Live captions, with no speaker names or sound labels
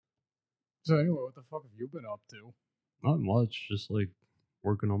So anyway, what the fuck have you been up to? Not much, just like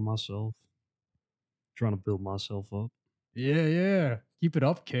working on myself, trying to build myself up. Yeah. Keep it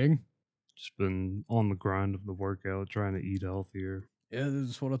up, King. Just been on the grind of the workout, trying to eat healthier. Yeah, this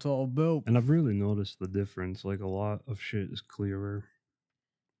is what it's all about. And I've really noticed the difference. Like, a lot of shit is clearer.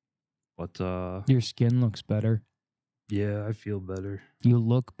 But, Your skin looks better. yeah, I feel better. You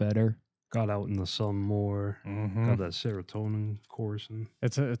look better. Got out in the sun more. Mm-hmm. Got that serotonin coursing.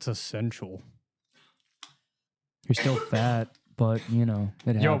 It's essential. You're still fat, but, you know,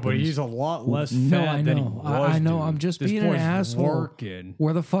 it happens. Yo, but he's a lot less No, fat I than he know. was. I know. dude. I'm just This being an boy's asshole. Working.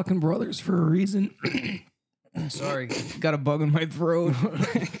 We're the fucking brothers for a reason. Sorry. Got a bug in my throat.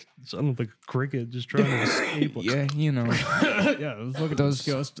 Sounded like a cricket just trying to escape. Yeah, you know. Yeah, it was looking Those-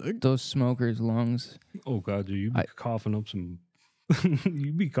 disgusting. Those smokers' lungs. Oh, God, dude, you'd be coughing up some...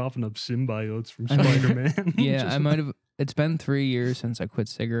 you'd be coughing up symbiotes from I mean, Spider-Man. Yeah, Just- I might have. It's been 3 years since I quit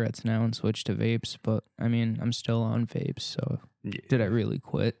cigarettes now and switched to vapes, but I mean, I'm still on vapes, so Yeah. did I really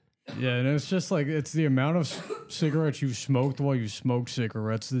quit? Yeah, and it's just like, it's the amount of cigarettes you smoked while you smoked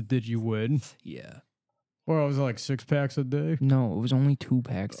cigarettes that did you win. Yeah. Well, it was like 6 packs a day. No, it was only 2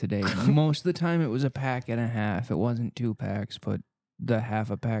 packs today. Most of the time, it was a pack and a half. It wasn't 2 packs, but the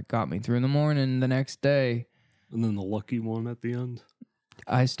half a pack got me through the morning. The next day, And then the lucky one at the end.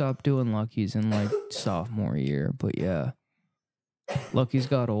 I stopped doing Luckies in like sophomore year, but yeah. Luckies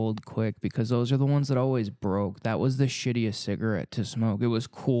got old quick because those are the ones that always broke. That was the shittiest cigarette to smoke. It was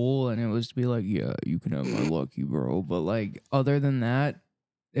cool and it was to be like, yeah, you can have my Lucky, bro. But like, other than that,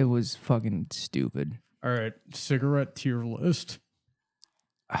 it was fucking stupid. All right, cigarette tier list.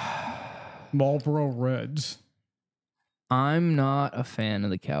 Marlboro Reds. I'm not a fan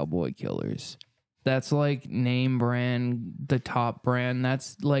of the Cowboy Killers. That's like name brand, the top brand.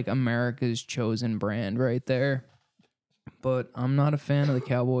 That's like America's chosen brand right there. But I'm not a fan of the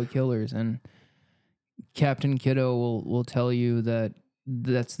Cowboy Killers. And Captain Kiddo will tell you that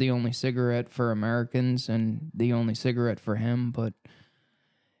that's the only cigarette for Americans and the only cigarette for him. But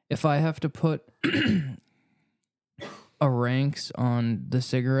if I have to put a ranks on the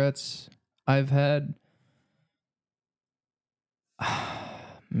cigarettes I've had,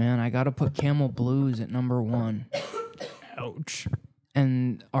 man, I gotta put Camel Blues at number 1. Ouch.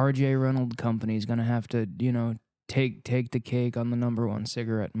 And RJ Reynolds Company's gonna have to, you know, take the cake on the number 1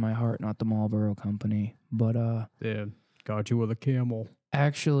 cigarette in my heart, not the Marlboro Company. But Yeah, got you with a Camel.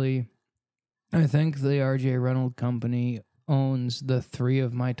 actually, I think the RJ Reynolds Company owns the 3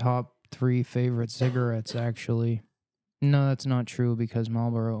 of my top 3 favorite cigarettes, actually. No, that's not true because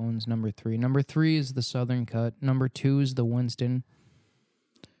Marlboro owns number 3. Number 3 is the Southern Cut. Number 2 is the Winston.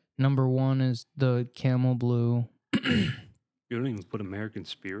 Number 1 is the Camel Blue. You don't even put American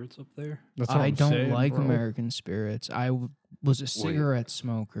Spirits up there? That's what I I'm don't saying, like bro. American Spirits. I was a cigarette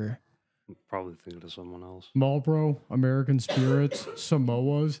smoker. I'm probably thinking of someone else. Marlboro, American Spirits,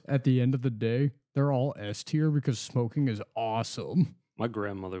 Samoas, at the end of the day, they're all S tier because smoking is awesome. My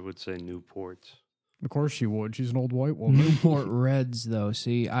grandmother would say Newports. Of course she would. She's an old white woman. Newport Reds, though.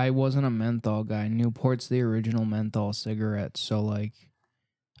 See, I wasn't a menthol guy. Newport's the original menthol cigarette. So, like,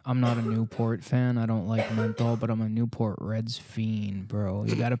 I'm not a Newport fan. I don't like menthol, but I'm a Newport Reds fiend, bro.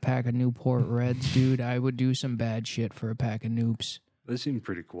 You got a pack of Newport Reds, dude? I would do some bad shit for a pack of Noops. They seem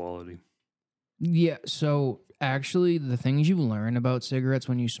pretty quality. Yeah, so actually, the things you learn about cigarettes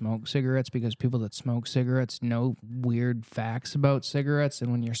when you smoke cigarettes, because people that smoke cigarettes know weird facts about cigarettes,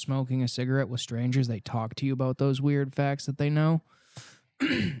 and when you're smoking a cigarette with strangers, they talk to you about those weird facts that they know.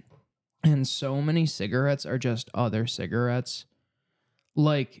 And so many cigarettes are just other cigarettes.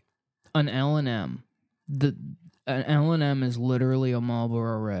 Like an L&M. An L&M is literally a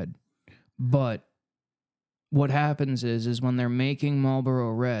Marlboro Red. But what happens is when they're making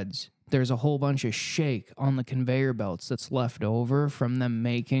Marlboro Reds, there's a whole bunch of shake on the conveyor belts that's left over from them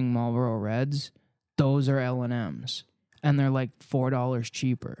making Marlboro Reds. Those are L&Ms. And they're like $4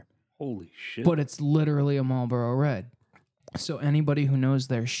 cheaper. Holy shit. But it's literally a Marlboro Red. So anybody who knows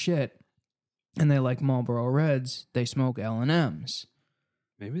their shit and they like Marlboro Reds, they smoke L&Ms.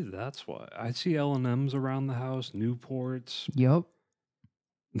 Maybe that's why. I see L&M's around the house, Newports. Yup.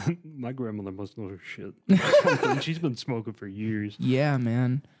 My grandmother must know her shit. She's been smoking for years. Yeah,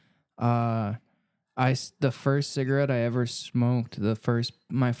 man. The first cigarette I ever smoked,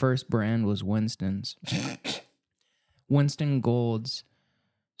 my first brand was Winston's. Winston Golds.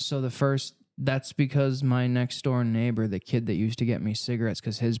 So that's because my next door neighbor, the kid that used to get me cigarettes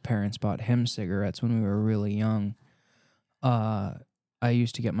because his parents bought him cigarettes when we were really young, I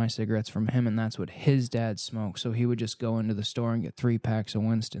used to get my cigarettes from him, and that's what his dad smoked. So he would just go into the store and get 3 packs of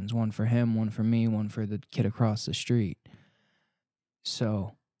Winston's, one for him, one for me, one for the kid across the street.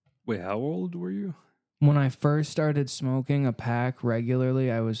 So Wait, how old were you? When I first started smoking a pack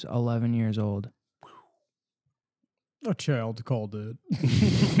regularly, I was 11 years old. A child called it.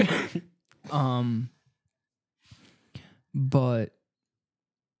 But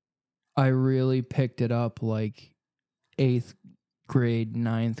I really picked it up like 8th grade,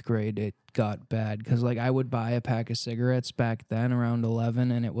 9th grade. It got bad because like I would buy a pack of cigarettes back then around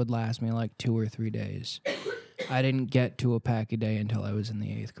 11 and it would last me like 2 or 3 days. I didn't get to a pack a day until I was in the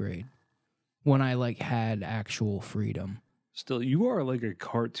 8th grade when I like had actual freedom. Still, you are like a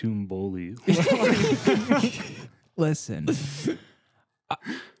cartoon bully. Listen,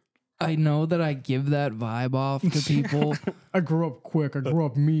 I know that I give that vibe off to people, I grew up quick. I grew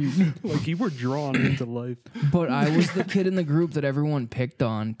up mean. Like you were drawn into life. but I was the kid in the group that everyone picked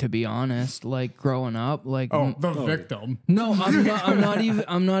on, to be honest, like growing up. Like, Oh, the victim. no, I'm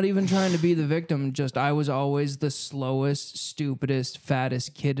not even trying to be the victim. Just I was always the slowest, stupidest,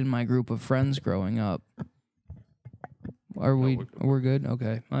 fattest kid in my group of friends growing up. We're good?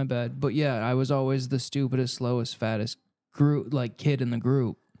 Okay, my bad. But yeah, I was always the stupidest, slowest, fattest kid in the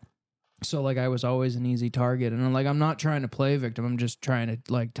group. So like I was always an easy target, and I'm not trying to play victim. I'm just trying to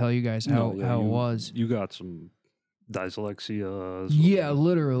like tell you guys how it was. You got some dyslexia. Yeah,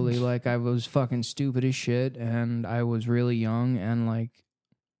 literally. Like I was fucking stupid as shit, and I was really young, and like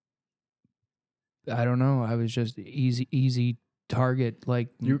I don't know. I was just easy target. Like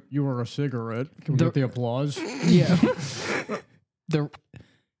You were a cigarette. Can we get the applause? yeah.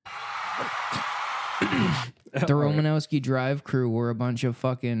 The Romanowski Drive crew were a bunch of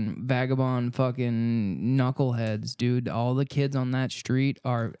fucking vagabond fucking knuckleheads, dude. All the kids on that street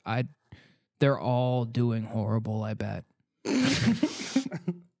they're all doing horrible, I bet.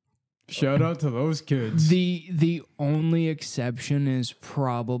 Shout out to those kids. The only exception is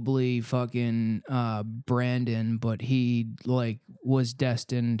probably fucking Brandon, but he like was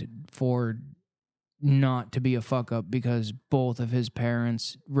destined for not to be a fuck up because both of his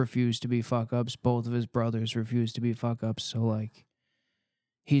parents refused to be fuck ups, both of his brothers refused to be fuck ups, so like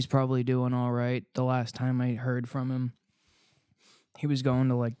he's probably doing all right. The last time I heard from him, he was going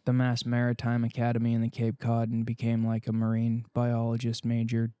to like the Mass Maritime Academy in the Cape Cod and became like a marine biologist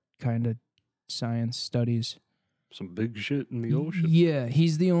major kind of science studies. Some big shit in the ocean. Yeah,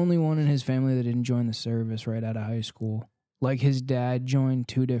 he's the only one in his family that didn't join the service right out of high school. Like his dad joined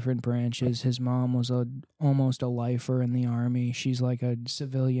 2 different branches. His mom was almost a lifer in the army. She's like a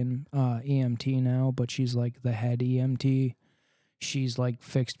civilian EMT now, but she's like the head EMT. She's like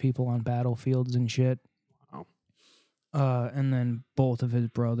fixed people on battlefields and shit. Wow. And then both of his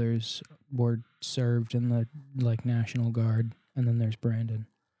brothers were served in the like National Guard. And then there's Brandon.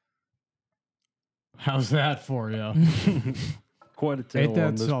 How's that for you? Quite a tale Ain't that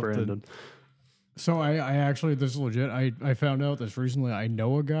on this, something? Brandon. So I actually, this is legit. I found out this recently. I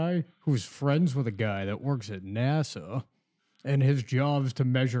know a guy who's friends with a guy that works at NASA, and his job is to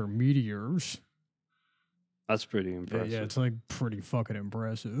measure meteors. That's pretty impressive. Yeah, it's like pretty fucking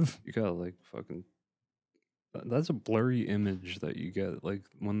impressive. You got like fucking. That's a blurry image that you get like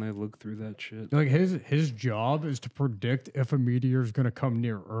when they look through that shit. Like his job is to predict if a meteor is gonna come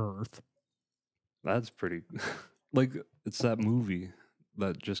near Earth. That's pretty. Like it's that movie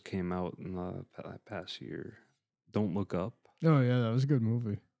that just came out in the past year. Don't Look Up. Oh yeah, that was a good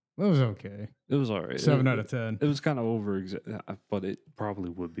movie. That was okay. It was all right. 7 out of 10. It was kind of over, but it probably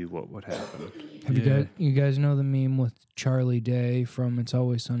would be what would happen. Have you guys know the meme with Charlie Day from It's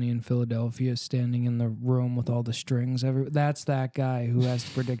Always Sunny in Philadelphia standing in the room with all the strings? That's that guy who has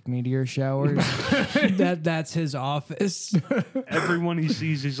to predict meteor showers. That's his office. Everyone he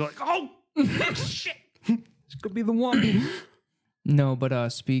sees, he's like, "Oh shit, this could be the one." No, but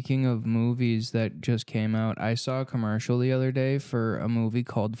speaking of movies that just came out, I saw a commercial the other day for a movie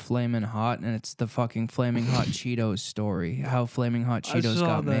called Flamin' Hot, and it's the fucking Flaming Hot Cheetos story, how Flaming Hot Cheetos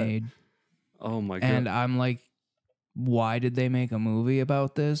got made. Oh my god. And I'm like, why did they make a movie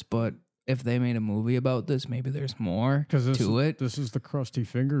about this? But if they made a movie about this, maybe there's more to it. This is the crusty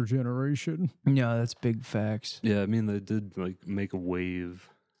finger generation. Yeah, that's big facts. Yeah, I mean, they did like make a wave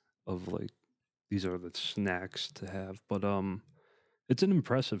of like, these are the snacks to have, but it's an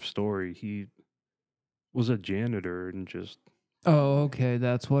impressive story. He was a janitor and just... Oh, okay.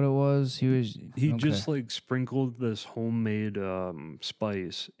 That's what it was. He just like sprinkled this homemade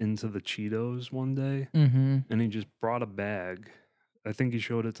spice into the Cheetos one day. Mm-hmm. And he just brought a bag. I think he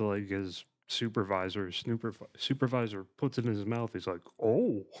showed it to like his supervisor. His supervisor puts it in his mouth. He's like,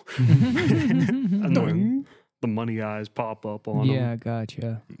 oh. And then the money eyes pop up on him. Yeah,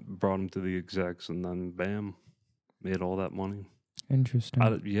 gotcha. Brought him to the execs and then bam, made all that money.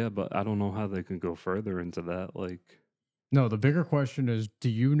 Interesting. Yeah, but I don't know how they can go further into that. Like, No, the bigger question is, do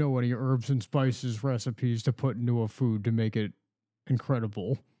you know any herbs and spices recipes to put into a food to make it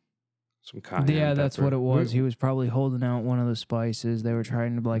incredible? Some cayenne Yeah, that's pepper. what it was. He was probably holding out one of the spices. They were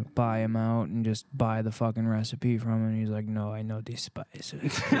trying to like buy him out and just buy the fucking recipe from him. He's like, no, I know these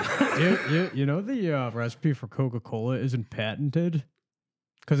spices. You know the recipe for Coca-Cola isn't patented?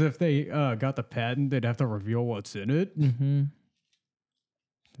 Because if they got the patent, they'd have to reveal what's in it. Mm-hmm.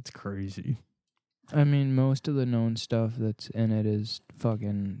 That's crazy. I mean, most of the known stuff that's in it is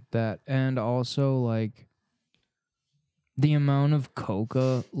fucking that. And also, like, the amount of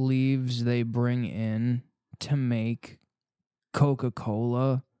coca leaves they bring in to make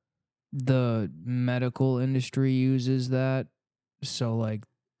Coca-Cola, the medical industry uses that. So, like,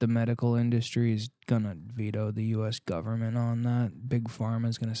 the medical industry is going to veto the U.S. government on that. Big Pharma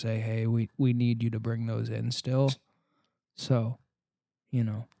is going to say, hey, we need you to bring those in still. So, you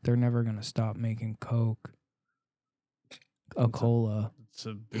know, they're never going to stop making Coke. A cola. It's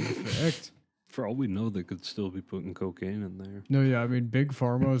a big fact. For all we know, they could still be putting cocaine in there. No, yeah, I mean, Big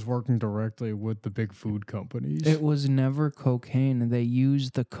Pharma is working directly with the big food companies. It was never cocaine. They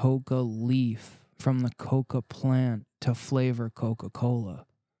used the coca leaf from the coca plant to flavor Coca-Cola.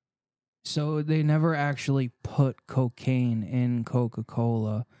 So they never actually put cocaine in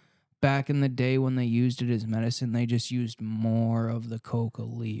Coca-Cola. Back in the day when they used it as medicine, they just used more of the coca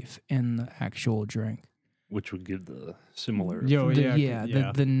leaf in the actual drink. Which would give the similar...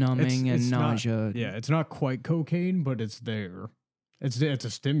 The numbing and nausea. It's not quite cocaine, but it's there. It's a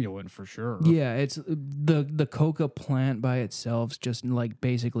stimulant for sure. Yeah, it's the coca plant by itself. Just like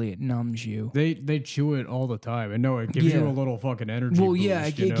basically it numbs you. They chew it all the time, and no, it gives you a little fucking energy. Well, boost, yeah,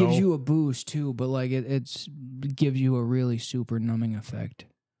 it gives you a boost too, but like it gives you a really super numbing effect.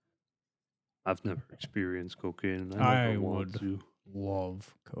 I've never experienced cocaine. And I never want would to.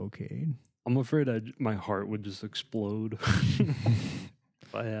 love cocaine. I'm afraid my heart would just explode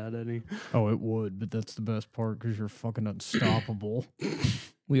if I had any. Oh, it would, but that's the best part because you're fucking unstoppable.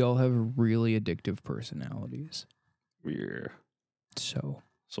 We all have really addictive personalities. Yeah. So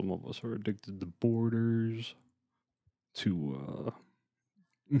Some of us are addicted to borders, to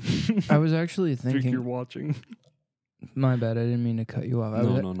I was actually figure thinking. watching. My bad, I didn't mean to cut you off. I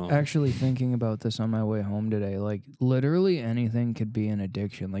was No. actually thinking about this on my way home today. Like, literally anything could be an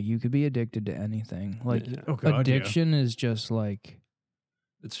addiction. Like, you could be addicted to anything. Like, Yeah. Oh, God, addiction is just like,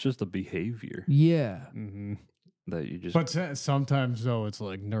 It's just a behavior yeah. Mm-hmm. that you just... But sometimes, though, it's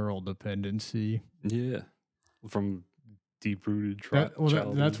like neural dependency. Yeah. From deep-rooted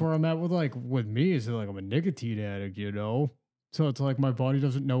That's where I'm at with me, is like I'm a nicotine addict, you know? So it's like my body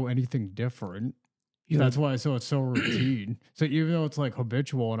doesn't know anything different. That's why it's so routine. So even though it's like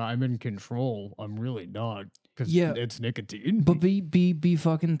habitual and I'm in control, I'm really not, because it's nicotine. But be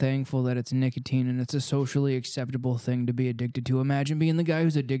fucking thankful that it's nicotine and it's a socially acceptable thing to be addicted to. Imagine being the guy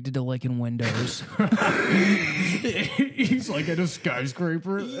who's addicted to licking windows. He's like in a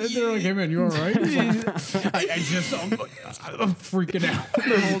skyscraper, and they're like, "Hey man, you all right?" He's like, I'm freaking out.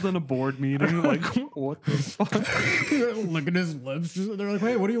 They're holding a board meeting, like, what the fuck? Look at his lips. They're like,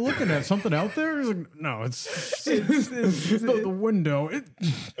 "Hey, what are you looking at? Something out there?" He's like, "No, it's the window."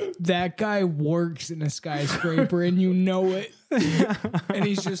 That guy works in a skyscraper and you know it. And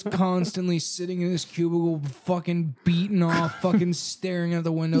he's just constantly sitting in his cubicle, fucking beaten off, fucking staring at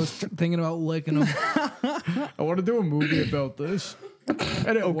the windows, thinking about licking them. I want to do a movie about this.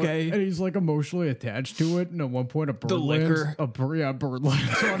 And and he's like emotionally attached to it. And at one point, a bird lands. A bird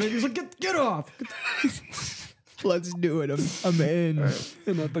lands on it. He's like, get off. Let's do it. I'm in. Right.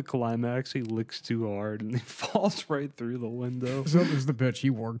 And at the climax, he licks too hard and he falls right through the window. So there's the bitch. He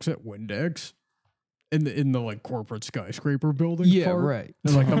works at Windex in the like corporate skyscraper building. Yeah, part. right.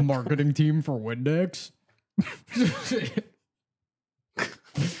 And like the marketing team for Windex.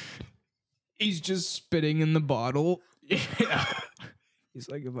 He's just spitting in the bottle. Yeah. He's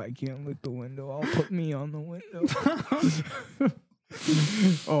like, if I can't lick the window, I'll put me on the window.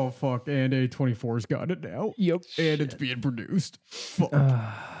 Oh fuck! And A24's got it now. Yep. And it's being produced. Fuck.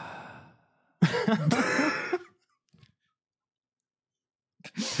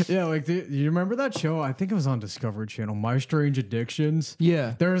 Yeah, like you remember that show? I think it was on Discovery Channel. My Strange Addictions.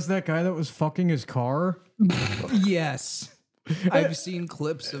 Yeah. There's that guy that was fucking his car. Yes. I've seen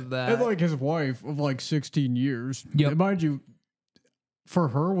clips of that. And like his wife of like 16 years. Yep. And mind you, for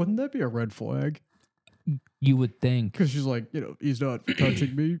her, wouldn't that be a red flag? You would think. Because she's like, he's not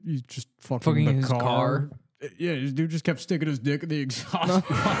touching me. He's just fucking the his car. Yeah, this dude just kept sticking his dick in the exhaust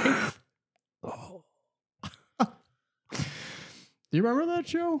pipe. Oh. Do you remember that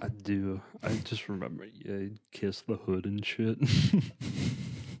show? I do. I just remember, he'd kiss the hood and shit.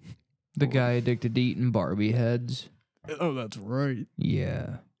 The guy addicted to eating Barbie heads. Oh, that's right.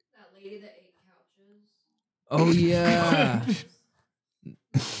 Yeah. That lady that ate couches. Oh yeah.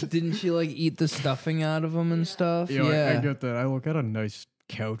 Didn't she like eat the stuffing out of them and stuff? Yeah, Yeah. I get that. I look at a nice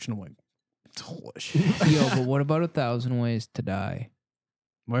couch and I'm like, delicious. Yo, but what about 1,000 Ways to Die?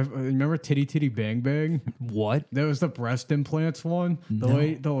 Remember Titty Titty Bang Bang? What? That was the breast implants one. The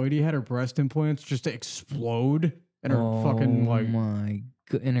lady had her breast implants just explode and her fucking like my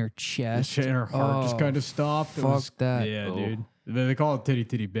god, in her chest, and her heart just kind of stopped. Fuck that. Yeah, dude. They call it Titty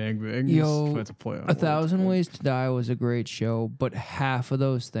Titty Bang Bang. Yo, It's a play on 1,000 Ways to Die was a great show, but half of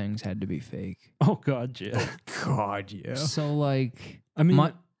those things had to be fake. Oh God, yeah. God, yeah. So like, I mean,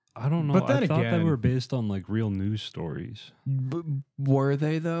 I don't know. But then I thought they again- were based on like real news stories. were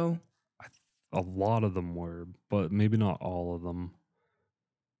they though? A lot of them were, but maybe not all of them.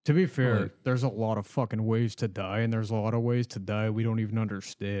 To be fair, Like- there's a lot of fucking ways to die, and there's a lot of ways to die we don't even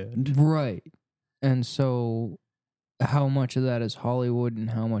understand. Right. And so how much of that is Hollywood and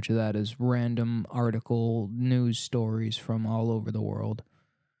how much of that is random article news stories from all over the world?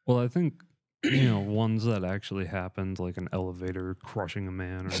 Well, I think ones that actually happened, like an elevator crushing a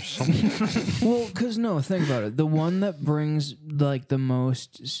man or something. Well, because no, think about it. The one that brings like the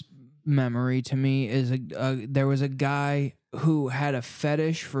most memory to me is there was a guy who had a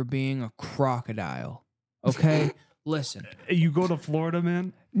fetish for being a crocodile. Okay, listen. You go to Florida,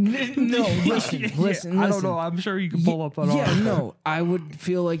 man? No, listen. I don't know. I'm sure you can pull up an article. No. I would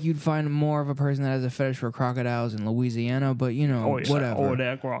feel like you'd find more of a person that has a fetish for crocodiles in Louisiana, but whatever. Oh,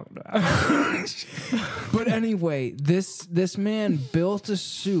 that crocodile. But anyway, this man built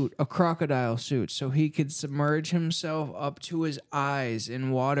a crocodile suit, so he could submerge himself up to his eyes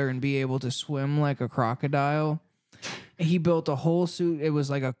in water and be able to swim like a crocodile. He built a whole suit. It was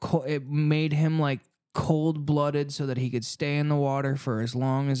like it made him like cold-blooded so that he could stay in the water for as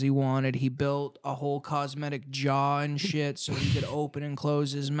long as he wanted. He built a whole cosmetic jaw and shit so he could open and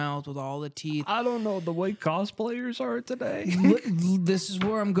close his mouth with all the teeth. I don't know the way cosplayers are today. This is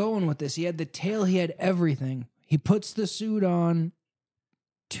where I'm going with this. He had the tail, he had everything. He puts the suit on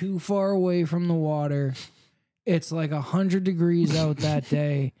too far away from the water. It's like 100 degrees out that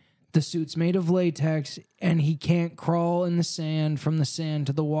day. The suit's made of latex, and he can't crawl in the sand from the sand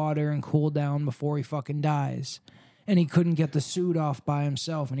to the water and cool down before he fucking dies. And he couldn't get the suit off by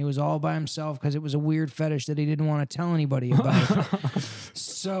himself, and he was all by himself because it was a weird fetish that he didn't want to tell anybody about.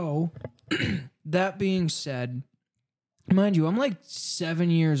 So, that being said, mind you, I'm like 7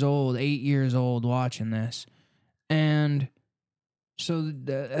 years old, 8 years old watching this. And so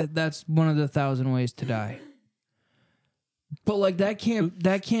that's one of the 1,000 Ways to Die. But like that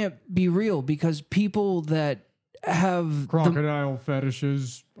can't be real because people that have Crocodile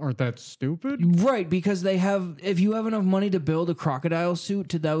fetishes aren't that stupid? right, because if you have enough money to build a crocodile suit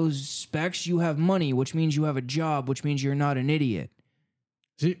to those specs, you have money, which means you have a job, which means you're not an idiot.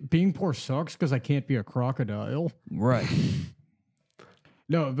 See, being poor sucks because I can't be a crocodile. Right.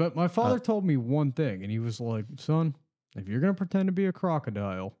 No, but my father told me one thing, and he was like, son, if you're going to pretend to be a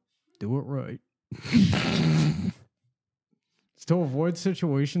crocodile, do it right. Still avoid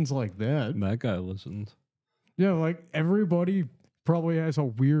situations like that. That guy listened. Yeah, like everybody probably has a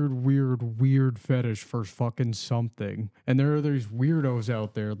weird fetish for fucking something. And there are these weirdos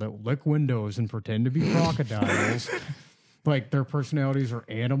out there that lick windows and pretend to be crocodiles. Like their personalities are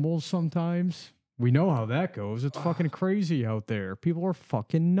animals sometimes. We know how that goes. It's fucking crazy out there. People are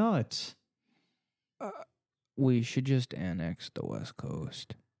fucking nuts. We should just annex the West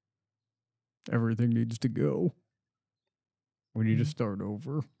Coast. Everything needs to go. We need to start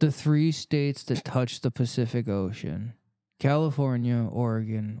over. The 3 states that touch the Pacific Ocean: California,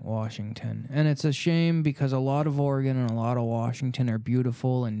 Oregon, Washington. And it's a shame because a lot of Oregon and a lot of Washington are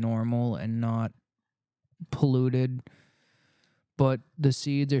beautiful and normal and not polluted. But the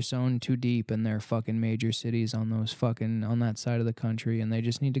seeds are sown too deep in their fucking major cities on that side of the country, and they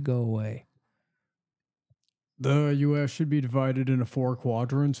just need to go away. The U.S. should be divided into 4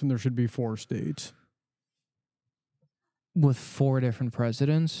 quadrants, and there should be 4 states. With 4 different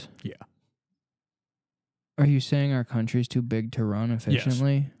presidents? Yeah. Are you saying our country's too big to run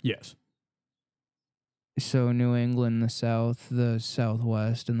efficiently? Yes. So New England, the South, the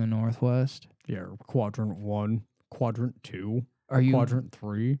Southwest, and the Northwest? Yeah, quadrant 1, quadrant 2, Are you quadrant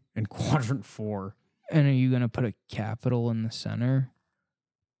 3, and quadrant 4. And are you going to put a capital in the center?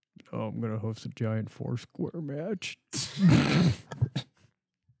 Oh, I'm going to host a giant 4-square match.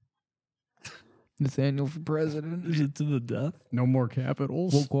 Nathaniel for president? Is it to the death? No more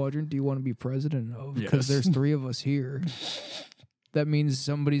capitals. What quadrant do you want to be president of? Because Yes. there's 3 of us here. That means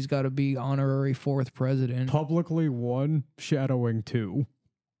somebody's got to be honorary 4th president. Publicly 1, shadowing 2.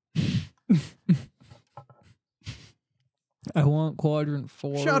 I want quadrant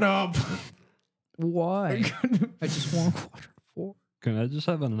 4. Shut up. Why? I just want quadrant 4. Can I just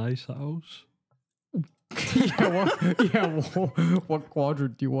have a nice house? What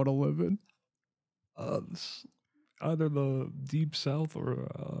quadrant do you want to live in? Either the deep south or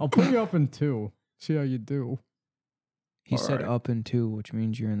I'll put you up in 2. See how you do. He All said right. up in 2, which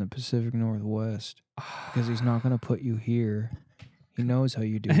means you're in the Pacific Northwest. Because he's not going to put you here. He knows how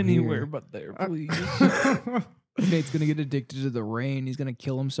you do anywhere here. but there, please. Nate's going to get addicted to the rain. He's going to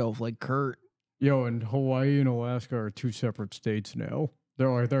kill himself like Kurt. Yo, and Hawaii and Alaska are 2 separate states now.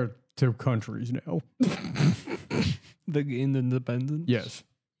 They're 2 countries now. They gained independence. Yes.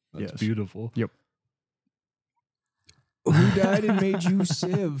 That's Yes. beautiful. Yep. Who died and made you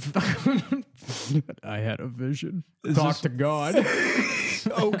Civ? I had a vision. Is Talk this- to God.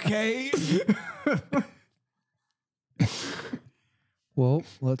 Okay. Well,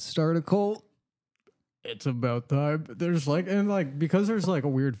 let's start a cult. It's about time. There's because there's like a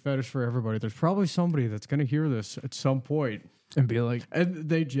weird fetish for everybody. There's probably somebody that's gonna hear this at some point And be like, and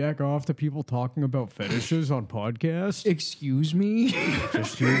they jack off to people talking about fetishes on podcasts. excuse me?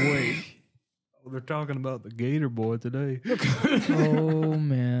 Just you wait. Oh, they're talking about the Gator Boy today. Oh,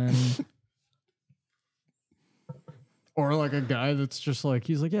 man. Or like a guy that's just like,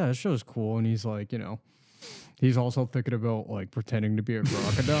 he's like, yeah, this show's cool. And he's like, he's also thinking about like pretending to be a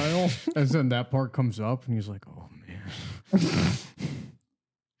crocodile. And then that part comes up and he's like, oh man.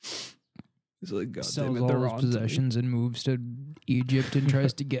 He's like, God damn Sells it, they're all on his to me. possessions and moves to Egypt and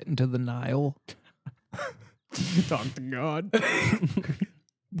tries to get into the Nile. Talk to God.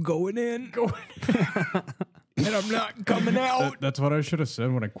 Going in. And I'm not coming out. That's what I should have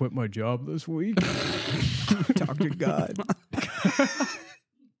said when I quit my job this week. Talk to God.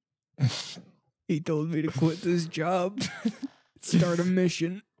 He told me to quit this job, start a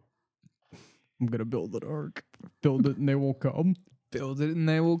mission, I'm going to build an ark. Build it and they will come. build it, and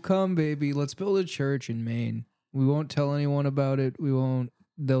they will come, baby. Let's build a church in Maine. We won't tell anyone about it. We won't.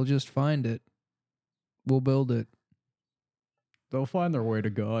 They'll just find it. We'll build it, They'll find their way to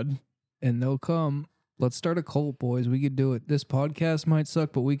God. and they'll come. Let's start a cult, boys. We could do it. This podcast might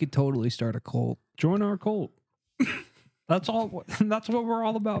suck, but we could totally start a cult. Join our cult. That's all. That's what we're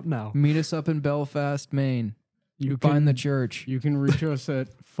all about now. Meet us up in Belfast, Maine. You Find the church. You can reach us at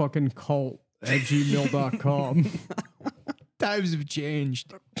fucking cult@gmail.com. Times have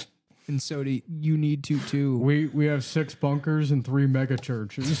changed, and so do you. Need to too. We have 6 bunkers and 3 mega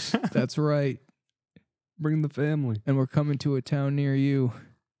churches. That's right. Bring the family. And we're coming to a town near you.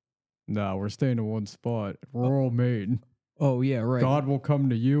 Nah, we're staying in one spot. Rural Maine. Oh yeah, right. God will come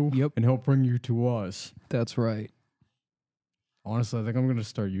to you. Yep. And he'll bring you to us. That's right. Honestly, I think I'm gonna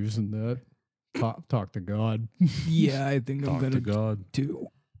start using that. Talk to God. Yeah, I think I'm Talk to gonna God. too.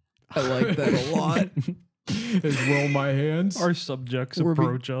 I like that a lot. His will my hands. Our subjects We're be-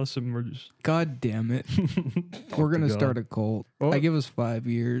 approach us and we're just. God damn it. We're gonna start a cult. Oh. I give us 5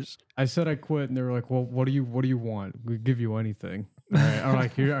 years. I said I quit, and they were like, "Well, what do you want? We give you anything." All right, I'm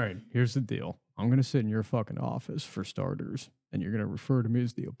like, all right. Here's the deal. I'm gonna sit in your fucking office for starters, and you're gonna refer to me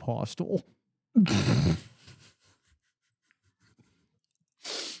as the apostle.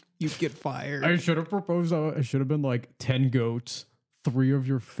 You get fired. I should have proposed. I should have been like 10 goats, 3 of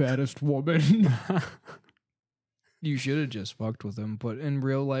your fattest women. You should have just fucked with him, but in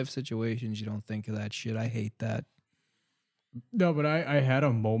real life situations, you don't think of that shit. I hate that. No, but I had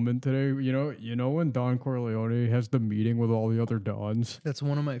a moment today. You know when Don Corleone has the meeting with all the other Dons. That's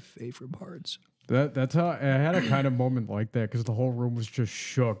one of my favorite parts. That's how I had a kind of moment like that because the whole room was just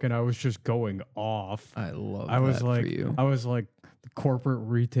shook and I was just going off. I love I was that like, for you. I was like, the corporate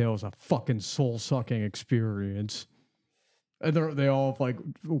retail is a fucking soul sucking experience. And they all have like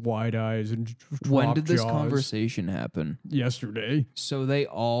wide eyes and When drop did this jaws. conversation happen? Yesterday. So they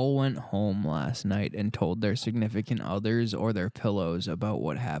all went home last night and told their significant others or their pillows about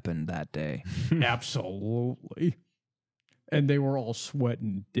what happened that day. Absolutely. And they were all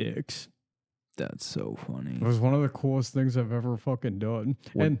sweating dicks. That's so funny. It was one of the coolest things I've ever fucking done.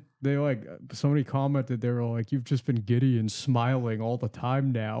 What- And they like, somebody commented, they were like, you've just been giddy and smiling all the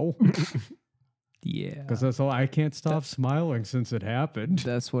time now. Yeah. Because that's all, I can't stop smiling since it happened.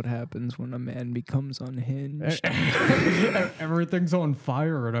 That's what happens when a man becomes unhinged. Everything's on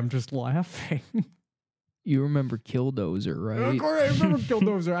fire and I'm just laughing. You remember Killdozer, Of right? course, I remember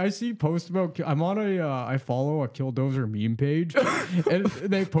Killdozer. I see posts about. I'm on I follow a Killdozer meme page, and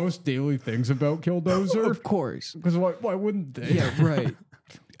they post daily things about Killdozer. Of course. Because why wouldn't they? Yeah, right.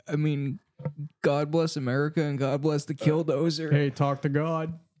 I mean, God bless America and God bless the Killdozer. Hey, talk to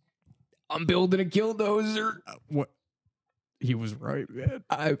God. I'm building a Killdozer. What? he was right, man.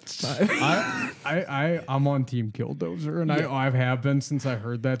 I'm on Team Killdozer, and I have been since I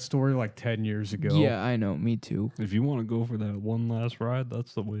heard that story like 10 years ago. Yeah, I know. Me too. If you want to go for that one last ride,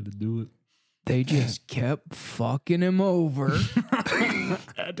 that's the way to do it. They just kept fucking him over.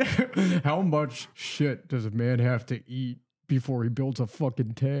 How much shit does a man have to eat before he builds a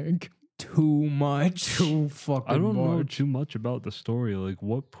fucking tank? Too much. Too fucking I don't know much. too much about the story. Like,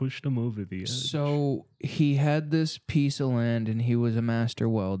 what pushed him over the edge? So he had this piece of land and he was a master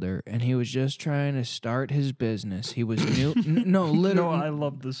welder and he was just trying to start his business. He was new. No, literally. No, I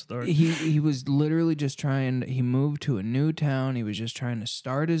love this story. He was literally just trying. He moved to a new town. He was just trying to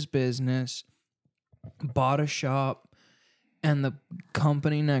start his business. Bought a shop. And the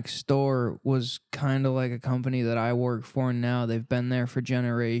company next door was kind of like a company that I work for now. They've been there for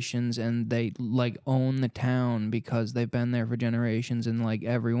generations and they like own the town because they've been there for generations. And like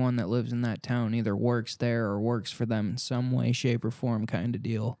everyone that lives in that town either works there or works for them in some way, shape, or form kind of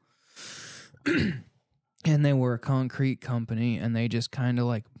deal. And they were a concrete company and they just kind of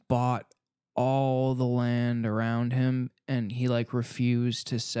like bought all the land around him and he like refused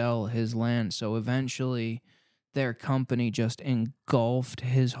to sell his land. So eventually their company just engulfed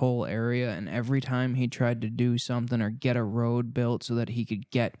his whole area, and every time he tried to do something or get a road built so that he could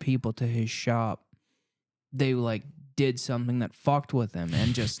get people to his shop, they like did something that fucked with him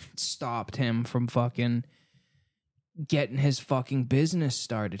and just stopped him from fucking getting his fucking business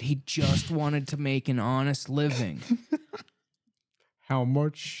started. He just wanted to make an honest living. How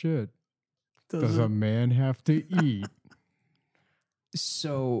much shit does a man have to eat?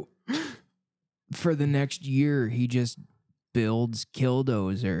 So for the next year, he just builds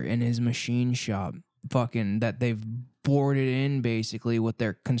Killdozer in his machine shop, fucking that they've boarded in basically with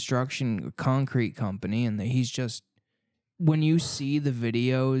their construction concrete company. And he's just, when you see the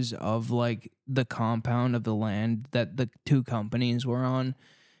videos of like the compound of the land that the two companies were on,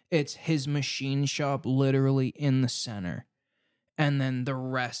 it's his machine shop literally in the center. And then the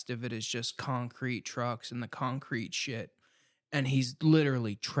rest of it is just concrete trucks and the concrete shit. And he's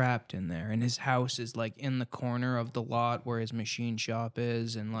literally trapped in there. And his house is like in the corner of the lot where his machine shop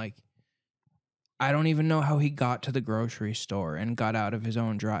is. And like, I don't even know how he got to the grocery store and got out of his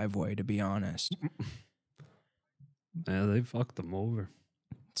own driveway, to be honest. Yeah, they fucked him over.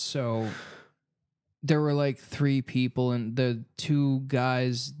 So there were like 3 people, and the 2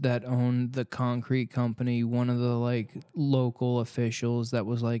 guys that owned the concrete company, one of the like local officials that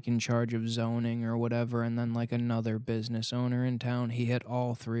was like in charge of zoning or whatever, and then like another business owner in town. He hit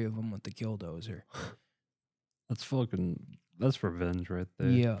all 3 of them with the Killdozer. That's revenge right there.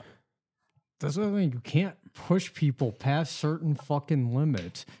 Yeah. That's what I mean. You can't push people past certain fucking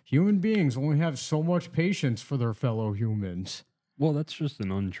limits. Human beings only have so much patience for their fellow humans. Well, that's just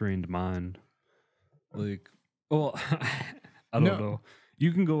an untrained mind. Like, well, I don't know.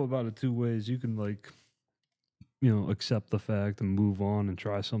 You can go about it 2 ways. You can like, accept the fact and move on and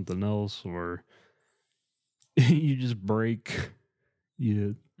try something else, or you just break.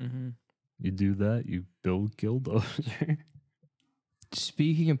 You do that. You build Killdozer.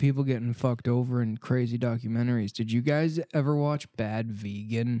 Speaking of people getting fucked over in crazy documentaries, did you guys ever watch Bad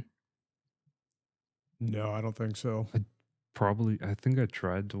Vegan? No, I don't think so. I think I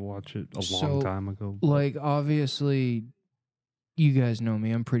tried to watch it a long time ago. Like, obviously, you guys know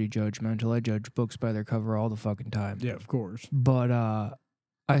me. I'm pretty judgmental. I judge books by their cover all the fucking time. Yeah, of course. But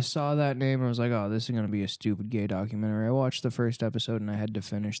I saw that name and I was like, oh, this is going to be a stupid gay documentary. I watched the first episode and I had to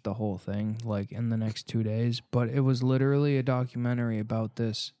finish the whole thing, like, in the next 2 days. But it was literally a documentary about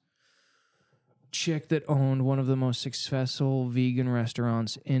this chick that owned one of the most successful vegan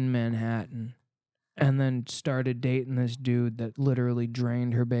restaurants in Manhattan. And then started dating this dude that literally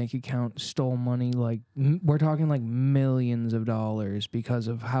drained her bank account, stole money, like, we're talking like millions of dollars because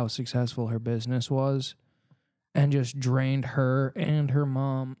of how successful her business was, and just drained her and her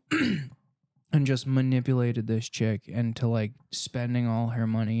mom and just manipulated this chick into like spending all her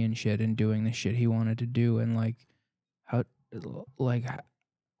money and shit and doing the shit he wanted to do. And like,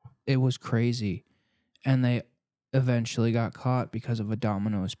 it was crazy. And they eventually got caught because of a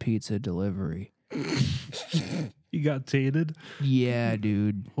Domino's pizza delivery. You got tainted? Yeah,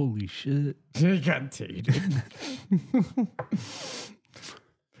 dude. Holy shit. You got tainted.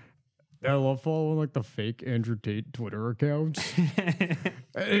 I love following like the fake Andrew Tate Twitter accounts.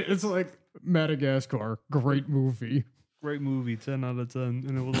 It's like Madagascar, great movie. Great movie, 10 out of 10.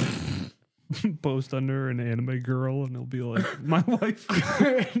 And it will like post under an anime girl and it'll be like, my wife.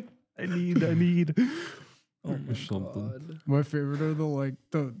 I need. Oh my something. God. My favorite are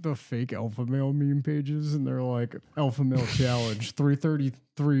the fake alpha male meme pages, and they're like alpha male challenge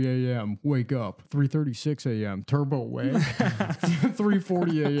 3:33 a.m. wake up 3:36 a.m. turbo wank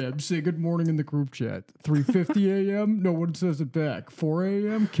 3:40 a.m. say good morning in the group chat 3:50 a.m. no one says it back 4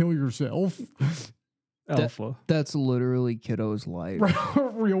 a.m. kill yourself. Alpha. That's literally kiddo's life.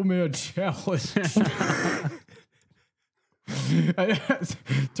 Real man challenge.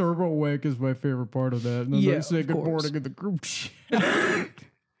 Turbo wank is my favorite part of that. And then Yeah, they say of good course. morning in the group chat.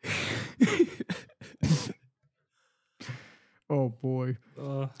 Oh boy.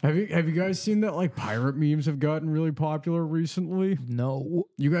 Have you guys seen that like pirate memes have gotten really popular recently? No.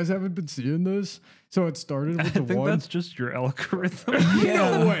 You guys haven't been seeing this? So it started with I the think one. that's just your algorithm.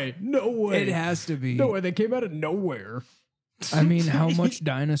 No way. No way. It has to be. No way. They came out of nowhere. I mean, how much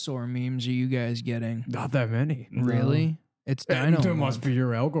dinosaur memes are you guys getting? Not that many. Really? It's Dino It month. must be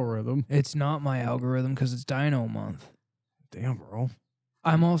your algorithm. It's not my algorithm because it's Dino month. Damn, bro.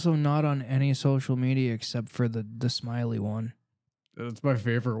 I'm also not on any social media except for the smiley one. That's my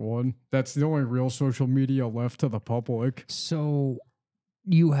favorite one. That's the only real social media left to the public. So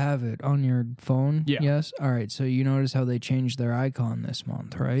you have it on your phone? Yeah. Yes? All right. So you notice how they changed their icon this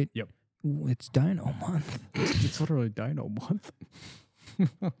month, right? Yep. Ooh, it's Dino month. It's literally Dino month.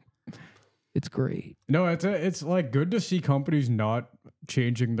 It's great. No, it's like good to see companies not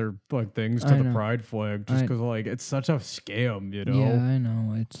changing their like things to I the know. pride flag just because like it's such a scam, you know? Yeah, I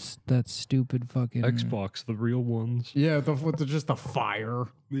know. It's that stupid fucking Xbox, the real ones. Yeah, just the fire.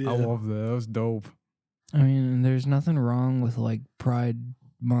 I love that. That was dope. I mean, there's nothing wrong with like Pride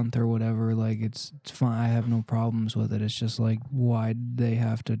Month or whatever. Like, it's fine. I have no problems with it. It's just like, why they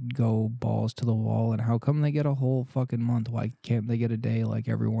have to go balls to the wall, and how come they get a whole fucking month? Why can't they get a day like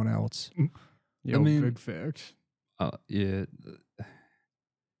everyone else? Yo, mean- big facts. Yeah.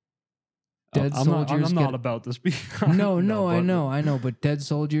 Dead I'm soldiers not get- about to speak. No, I but- know. But dead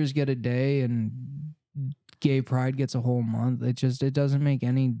soldiers get a day, and gay pride gets a whole month. It doesn't make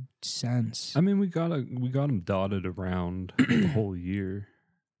any sense. I mean, we got them dotted around the whole year,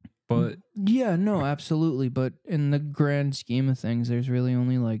 but Yeah, no, absolutely. But in the grand scheme of things, there's really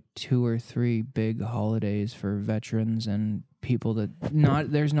only like 2 or 3 big holidays for veterans and people that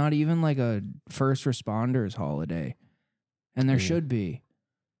there's not even like a first responders holiday. And there Yeah. should be.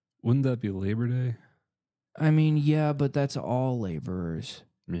 wouldn't that be Labor Day? I mean, yeah, but that's all laborers.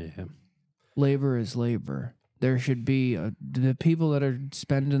 Yeah. Labor is labor. There should be the people that are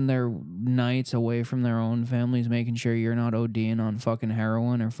spending their nights away from their own families, making sure you're not ODing on fucking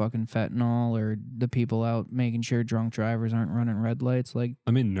heroin or fucking fentanyl, or the people out making sure drunk drivers aren't running red lights. Like,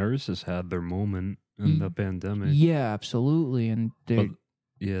 I mean, nurses had their moment in the pandemic. yeah, absolutely. And But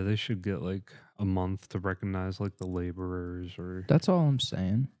yeah, they should get like a month to recognize like the laborers, or that's all I'm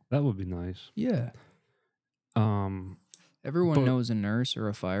saying. that would be nice. Yeah. Everyone But- knows a nurse or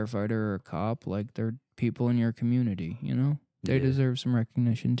a firefighter or a cop. Like, they're people in your community, you know? They Yeah. deserve some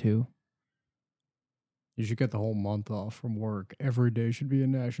recognition too. You should get the whole month off from work. Every day should be a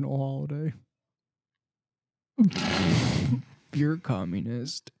national holiday. You're a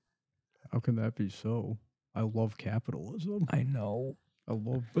communist. How can that be so? I love capitalism. I know. I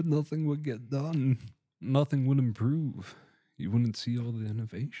love. But nothing would get done. Nothing would improve. You wouldn't see all the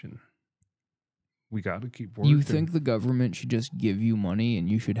innovation. We got to keep working. You think the government should just give you money and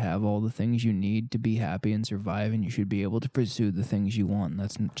you should have all the things you need to be happy and survive, and you should be able to pursue the things you want?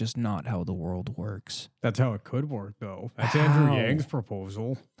 That's just not how the world works. That's how it could work, though. That's Andrew How? Yang's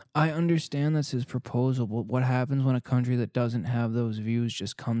proposal. I understand that's his proposal, but what happens when a country that doesn't have those views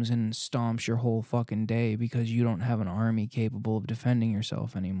just comes in and stomps your whole fucking day because you don't have an army capable of defending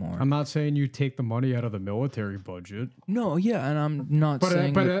yourself anymore? I'm not saying you take the money out of the military budget, No, yeah, and I'm not but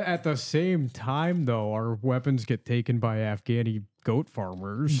saying that- at the same time, though, our weapons get taken by Afghani goat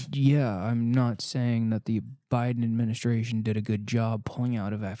farmers. yeah, I'm not saying that the Biden administration did a good job pulling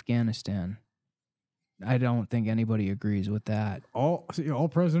out of Afghanistan. I don't think anybody agrees with that. All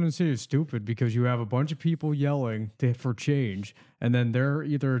presidency is stupid because you have a bunch of people yelling for change, and then they're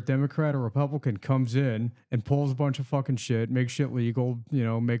either a Democrat or Republican comes in and pulls a bunch of fucking shit, makes shit legal,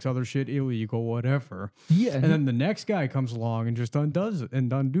 makes other shit illegal, whatever. Yeah, And then the next guy comes along and just undoes it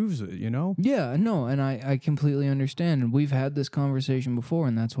and undoes it, yeah, no, and I completely understand. And we've had this conversation before,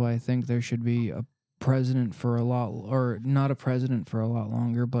 and that's why I think there should be a president for a lot, or not a president for a lot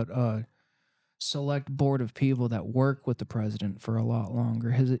longer, but a select board of people that work with the president for a lot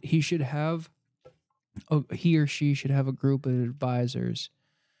longer. He should have, he or she should have a group of advisors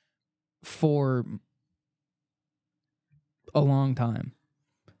for a long time.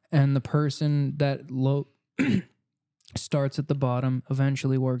 And the person that starts at the bottom,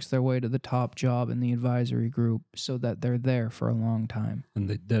 eventually works their way to the top job in the advisory group so that they're there for a long time. And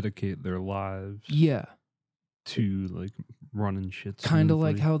they dedicate their lives Yeah. to like running shit. Kind of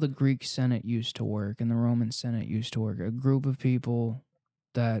like smoothly. how the Greek Senate used to work and the Roman Senate used to work. A group of people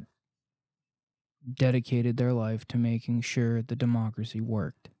that dedicated their life to making sure the democracy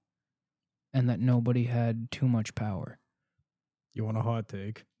worked and that nobody had too much power. You want a hot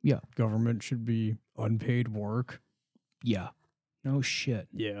take? Yeah. Government should be unpaid work. Yeah. No shit.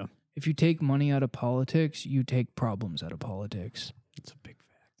 Yeah. If you take money out of politics, you take problems out of politics. It's a big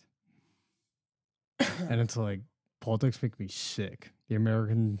fact. And it's like, politics make me sick. The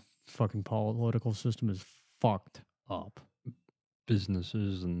American fucking political system is fucked up.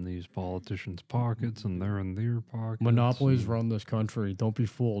 businesses in these politicians' pockets, and they're in their pockets. Monopolies and- run this country. Don't be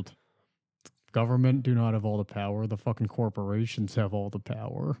fooled. Government do not have all the power. The fucking corporations have all the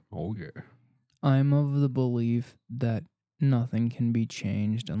power. Oh yeah. I'm of the belief that nothing can be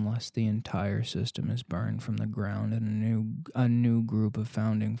changed unless the entire system is burned from the ground and a new group of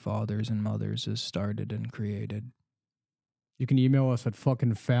founding fathers and mothers is started and created. You can email us at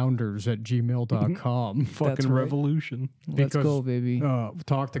fucking founders@gmail.com. Fucking right. revolution. Let's Because, go, baby.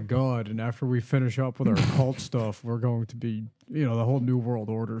 Talk to God, and after we finish up with our cult stuff, we're going to be, the whole New World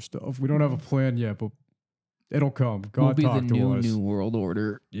Order stuff. We don't have a plan yet, but it'll come. God We'll be talk the to new us. New World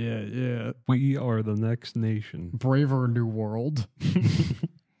Order. Yeah. We are the next nation. Braver New World.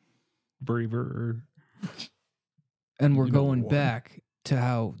 Braver. And we're You know going what? back to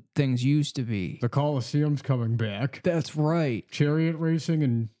how things used to be. The Coliseum's coming back. That's right. Chariot racing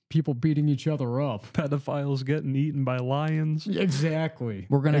and people beating each other up. Pedophiles getting eaten by lions. Exactly.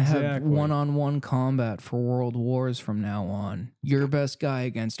 We're going to have Exactly. one-on-one combat for world wars from now on. Your best guy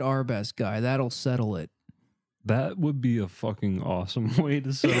against our best guy. That'll settle it. That would be a fucking awesome way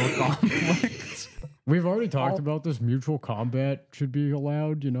to settle conflicts. We've already talked about this. Mutual combat should be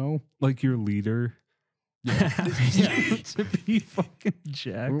allowed, Like your leader. To be fucking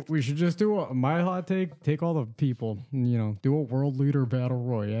jacked. We should just do my hot take all the people, do a world leader battle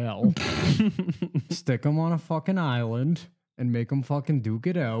royale. Stick them on a fucking island and make them fucking duke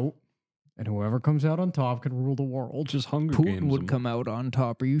it out. And whoever comes out on top can rule the world. Just Hunger Putin Games. would come out on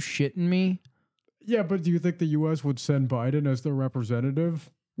top. Are you shitting me? Yeah, but do you think the U.S. would send Biden as their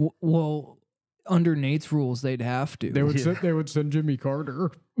representative? Well, under Nate's rules, they'd have to. They would Yeah. they would send Jimmy Carter.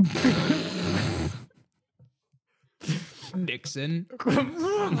 Nixon.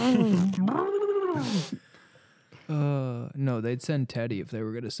 No, they'd send Teddy if they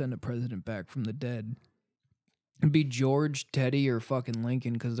were going to send a president back from the dead. It'd be George, Teddy, or fucking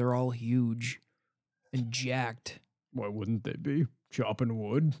Lincoln because they're all huge and jacked. Why wouldn't they be? Chopping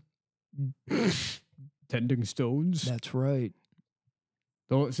wood. Tending stones. That's right.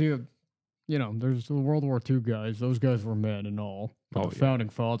 Don't see, there's the World War II guys. Those guys were men and all. But Oh, the yeah. founding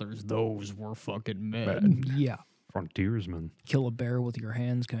fathers, those were fucking men. Yeah. Frontiersman. Kill a bear with your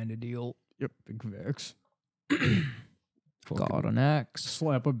hands kind of deal. Yep, big Vex. God an axe.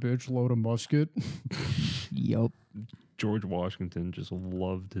 Slap a bitch, load a musket. Yup. George Washington just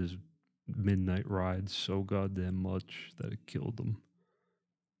loved his midnight rides so goddamn much that it killed him.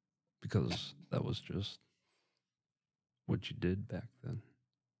 Because that was just what you did back then.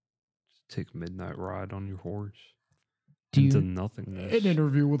 Just take a midnight ride on your horse Do into you, nothingness. An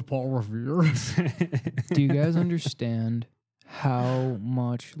interview with Paul Revere. do you guys understand how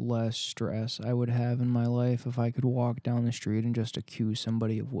much less stress I would have in my life if I could walk down the street and just accuse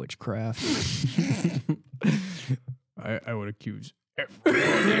somebody of witchcraft? I would accuse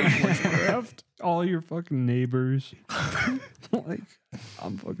everyone of witchcraft. All your fucking neighbors. Like,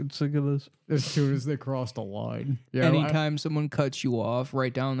 I'm fucking sick of this. As soon as they cross the line. Yeah, Anytime someone cuts you off,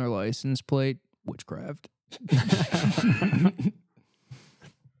 write down their license plate, witchcraft.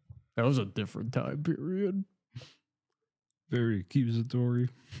 that was a different time period. Very accusatory.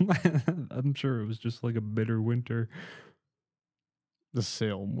 I'm sure it was just like a bitter winter. The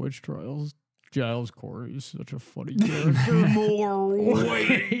Salem witch trials. Giles Corey is such a funny character. More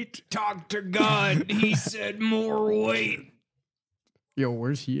weight. Talk to God. He said more weight. Yo,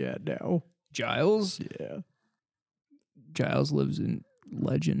 where's he at now? Giles? Yeah. Giles lives in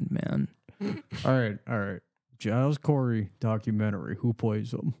legend, man. All right. Giles Corey documentary. Who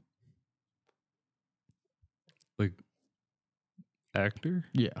plays him? Like, actor?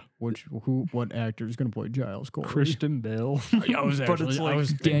 Yeah. What actor is gonna play Giles Corey? Christian Bale. I was But actually, it's like I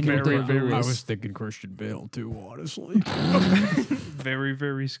was Daniel thinking, Day-Lewis. I was thinking Christian Bale too, honestly. Very,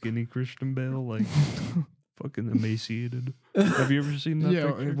 very skinny Christian Bale, like fucking emaciated. Have you ever seen that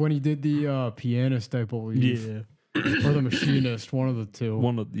Yeah, picture? when he did the pianist, I believe. Yeah. or the machinist, one of the two.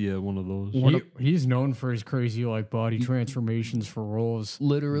 One of those. He's known for his crazy like body transformations for roles.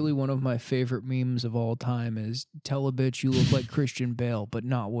 Literally one of my favorite memes of all time is tell a bitch you look like Christian Bale, but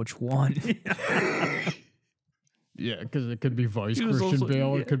not which one. Yeah, because it could be Vice He was Christian also-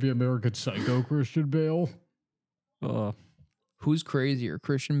 Bale. yeah. It could be American Psycho Christian Bale. Who's crazier,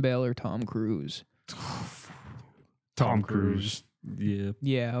 Christian Bale or Tom Cruise? Tom Cruise. Yeah.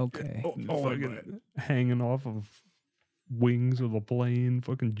 Yeah, okay. Fucking hanging off of wings of a plane,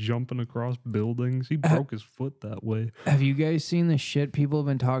 fucking jumping across buildings. He broke his foot that way. Have you guys seen the shit people have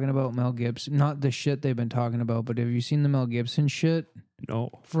been talking about Mel Gibson? Not the shit they've been talking about, but have you seen the Mel Gibson shit No.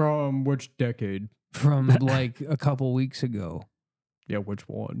 From which decade? from like a couple weeks ago? Yeah, which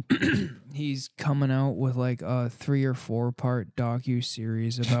one? He's coming out with like a 3 or 4 part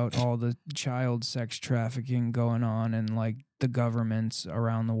docu-series about all the child sex trafficking going on and like the governments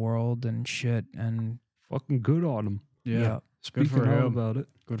around the world and shit. And Fucking good on him. Yeah. Speaking for out him. about it.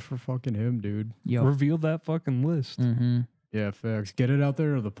 Good for fucking him, dude. yo, Reveal that fucking list. mm-hmm. Yeah, facts. Get it out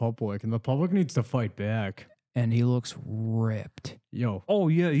there to the public, and the public needs to fight back. And he looks ripped. Yo, Oh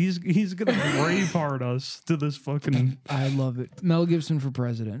yeah, he's gonna braveheart us to this fucking. I love it. Mel Gibson for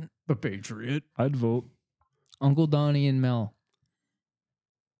president. the Patriot. I'd vote. Uncle Donnie and Mel.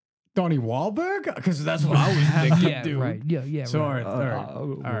 Donnie Wahlberg? Because that's what I was thinking, Yeah, dude. right. Yeah, So, right. all right.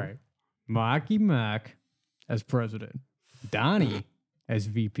 All right. Marky Mac as president. Donnie as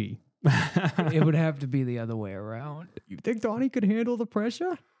VP. It would have to be the other way around. You think Donnie could handle the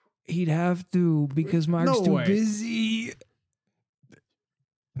pressure? He'd have to because Mark's No too way. busy.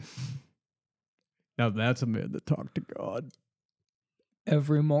 Now that's a man that talked to God.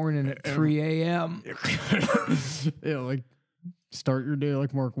 Every morning at 3 a.m. Yeah, like start your day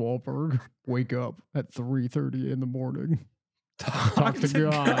like Mark Wahlberg. Wake up at 3:30 in the morning. Talk to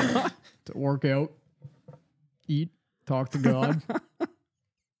God. To work out. Eat. Talk to God.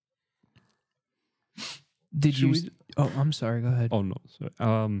 Did Should you? we- Oh, I'm sorry. Go ahead. Oh no,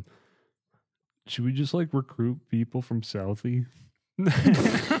 sorry. Should we just like recruit people from Southie?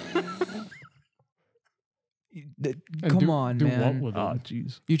 And Come do- on, do man. What with Ah, him?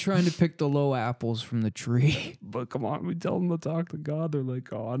 jeez. You're trying to pick the low apples from the tree. But come on, we tell them to talk to God. They're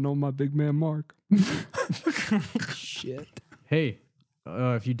like, oh, I know my big man Mark. Shit. Hey,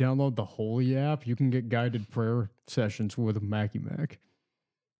 if you download the Holy app, you can get guided prayer sessions with Mackie Mac.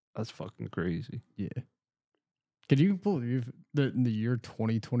 That's fucking crazy. Yeah. Can you believe that in the year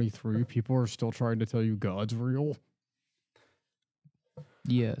 2023, people are still trying to tell you God's real?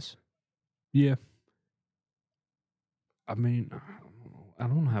 Yes. Yeah. I mean, I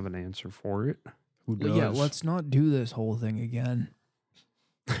don't have an answer for it. Who does? Well, yeah. Let's not do this whole thing again.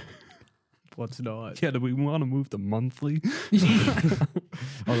 Let's not. Yeah, do we want to move to monthly?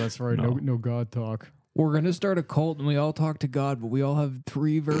 Oh, that's right. No God talk. We're gonna start a cult, and we all talk to God, but we all have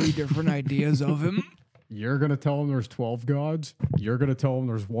 3 very different ideas of him. You're going to tell them there's 12 gods. You're going to tell them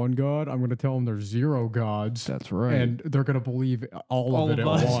there's one God. I'm going to tell them there's 0 gods. That's right. And they're going to believe all of it at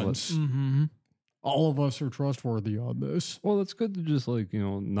once. Mm-hmm. All of us are trustworthy on this. Well, it's good to just like,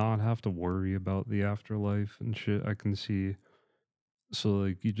 not have to worry about the afterlife and shit. I can see. So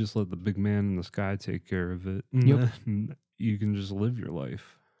like you just let the big man in the sky take care of it. And Yep. then you can just live your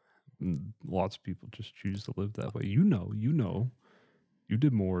life. And lots of people just choose to live that way. You know. You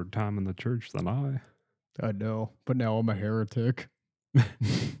did more time in the church than I. I know, but now I'm a heretic.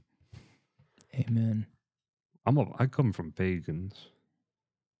 Amen. I come from pagans.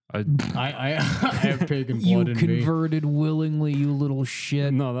 I I have pagan You blood in me. converted willingly, you little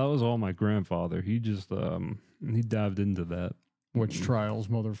shit. no, that was all my grandfather. He just he dived into that. Witch trials,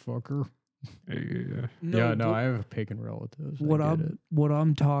 motherfucker. Yeah. No, I have pagan relatives. What I get it. what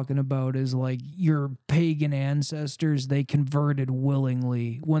I'm talking about is like your pagan ancestors, they converted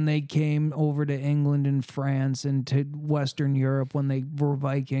willingly when they came over to England and France and to Western Europe when they were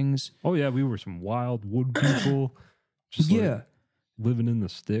Vikings. Oh yeah, we were some wild wood people. Just Yeah. like living in the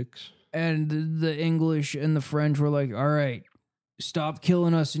sticks. And the English and the French were like, all right, stop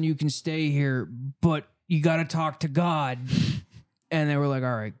killing us and you can stay here, but you got to talk to God. And they were like,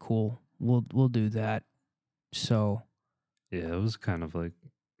 all right, cool. We'll do that. So Yeah, it was kind of like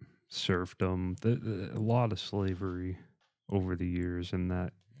serfdom. A lot of slavery over the years in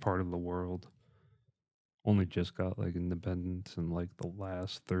that part of the world. Only just got like independence in like the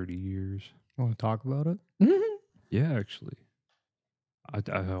last 30 years. Want to talk about it? Yeah, actually.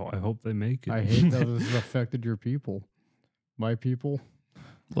 I hope they make it. I hate that this has affected your people. My people.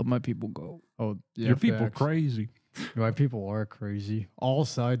 let my people go. Oh, yeah, Your people facts. crazy. My people are crazy. All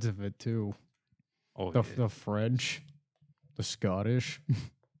sides of it too. Oh, The French, the Scottish.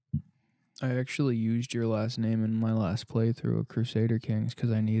 I actually used your last name in my last playthrough of Crusader Kings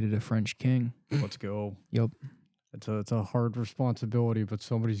because I needed a French king. Let's go. Yep. It's a hard responsibility, but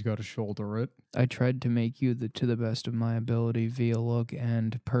somebody's got to shoulder it. I tried to make you to the best of my ability via look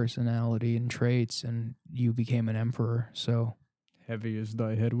and personality and traits, and you became an emperor. So Heavy is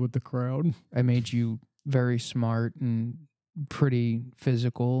thy head with the crowd. I made you very smart and pretty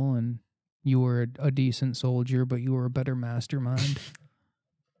physical, and you were a decent soldier, but you were a better mastermind.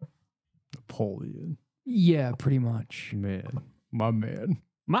 Napoleon. Yeah, pretty much. Man. My man.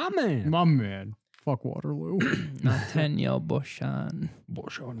 My man. My man. Fuck Waterloo. Nathaniel Bouchon.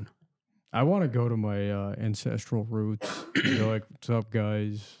 Boshon. I want to go to my ancestral roots. Be like, what's up,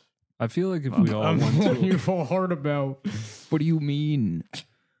 guys? I feel like if we all I'm went what to, you fall hard about. What do you mean?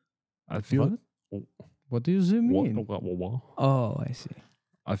 I feel. What does it mean? Oh, I see.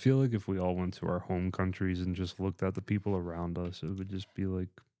 I feel like if we all went to our home countries and just looked at the people around us, it would just be like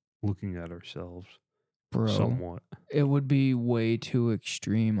looking at ourselves. Bro, Somewhat. it would be way too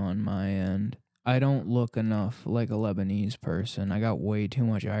extreme on my end. I don't look enough like a Lebanese person. I got way too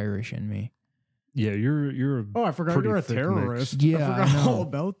much Irish in me. Yeah, you're a Oh, I forgot pretty you're a thick terrorist. mix. Yeah, I I forgot know. all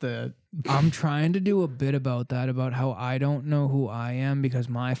about that. I'm trying to do a bit about that, about how I don't know who I am because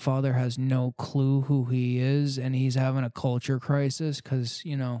my father has no clue who he is, and he's having a culture crisis because,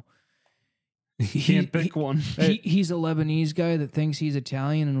 you know, You can't pick one. he's a Lebanese guy that thinks he's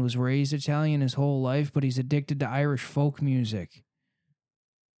Italian and was raised Italian his whole life, but he's addicted to Irish folk music.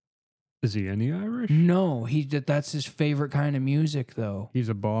 Is he any Irish? No, that's his favorite kind of music, though. He's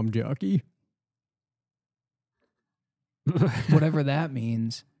a bomb jockey. Whatever that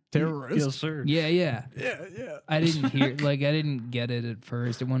means. Terrorist. Yes, sir. Yeah. Yeah. I didn't get it at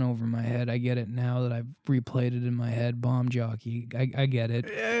first. It went over my head. I get it now that I've replayed it in my head. Bomb jockey. I get it.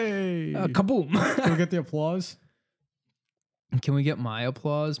 Hey. Kaboom. Can we get the applause? Can we get my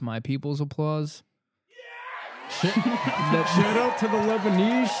applause? My people's applause? Shout out to the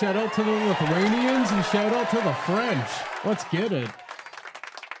Lebanese, shout out to the Lithuanians, and shout out to the French. Let's get it.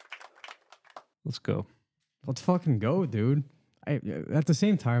 Let's go. Let's fucking go, dude. At the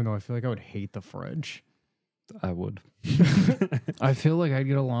same time, though, I feel like I would hate the French. I would. I feel like I'd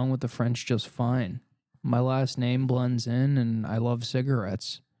get along with the French just fine. My last name blends in, and I love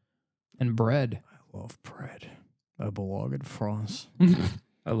cigarettes and bread. I love bread. I belong in France.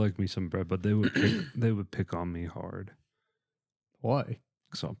 I like me some bread, but they would pick on me hard Why?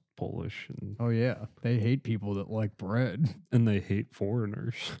 because I'm Polish and Oh, yeah. They hate people that like bread. they hate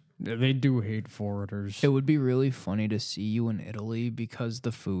foreigners. They do hate foreigners. It would be really funny to see you in Italy because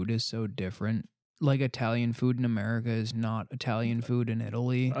the food is so different. Like Italian food in America is not Italian food in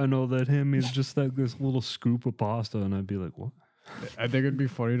Italy. I know that him is just like this little scoop of pasta, and I'd be like, "What?" I think it'd be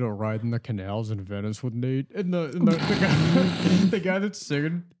funny to ride in the canals in Venice with Nate. And the guy that's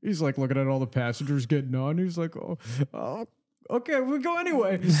singing, he's like looking at all the passengers getting on. He's like, oh, okay, we go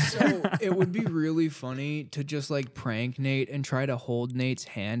anyway. So it would be really funny to just like prank Nate and try to hold Nate's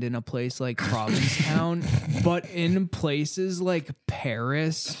hand in a place like Provincetown, but in places like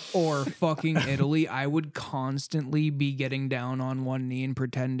Paris or fucking Italy, I would constantly be getting down on one knee and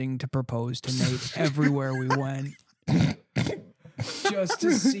pretending to propose to Nate everywhere we went. Just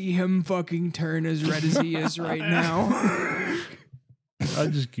to see him fucking turn as red as he is right now. I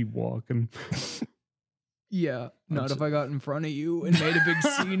just keep walking. Yeah, not if I got in front of you and made a big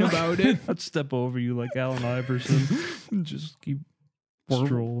scene about it. I'd step over you like Allen Iverson and just keep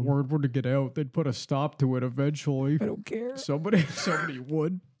strolling. Word were to get out, they'd put a stop to it eventually. I don't care. Somebody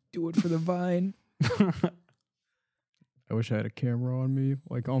would. Do it for the vine. I wish I had a camera on me,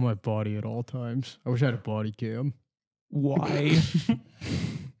 like on my body at all times. I wish I had a body cam. Why?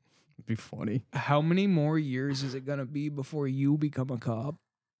 It'd be funny. How many more years is it going to be before you become a cop?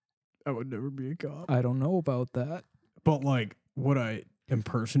 I would never be a cop. I don't know about that. But like, would I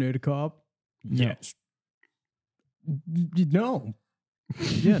impersonate a cop? No. Yes. No.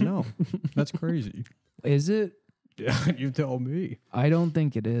 Yeah, no. That's crazy. Is it? Yeah, you tell me. I don't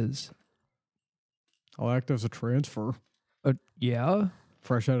think it is. I'll act as a transfer, Yeah?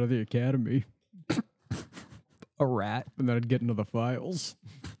 fresh out of the academy, A rat? and then I'd get into the files.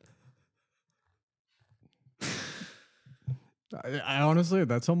 I honestly,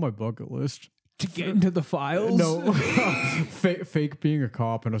 that's on my bucket list. To get into the files? No, fake being a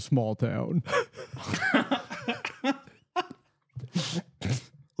cop in a small town.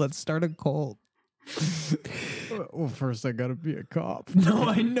 Let's start a cult. Well, first I gotta be a cop. No,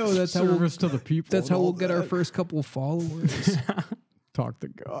 I know. That's how we'll, Service to the people. that's and how all we'll get our that. first couple followers. Talk to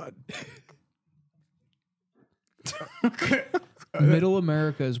God. Middle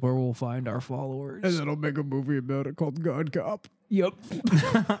America is where we'll find our followers. And then I'll make a movie about it called God Cop. Yep.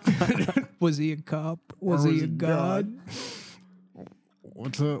 Was he a cop? Was he a god?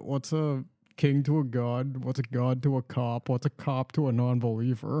 What's a king to a god? What's a god to a cop? What's a cop to a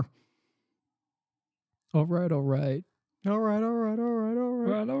non-believer? All right. All right.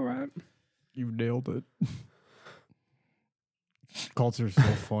 You nailed it. Culture's so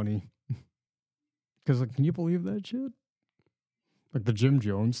funny. Because, like, can you believe that shit? Like the Jim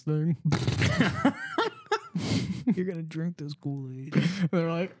Jones thing. You're going to drink this Kool-Aid.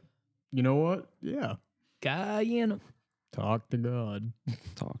 They're like, you know what? Yeah. Guyana. Talk to God.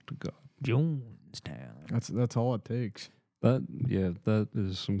 Talk to God. Jonestown. That's all it takes. That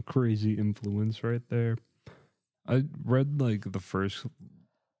is some crazy influence right there. I read like the first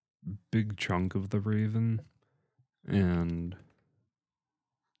big chunk of The Raven, and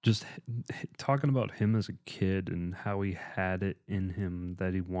just talking about him as a kid and how he had it in him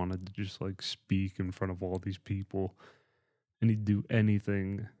that he wanted to just like speak in front of all these people, and he'd do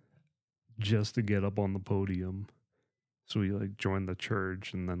anything just to get up on the podium. So he like joined the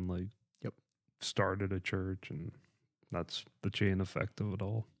church and then like started a church, and that's the chain effect of it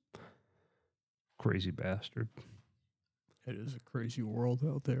all. Crazy bastard. It is a crazy world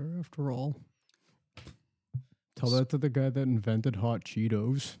out there, after all. Tell that to the guy that invented hot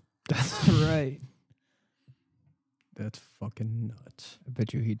Cheetos. That's right. That's fucking nuts. I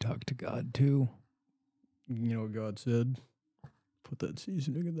bet you he talked to God too. You know what God said? Put that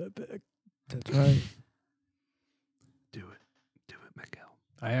seasoning in that bag. That's right. Do it, Miguel.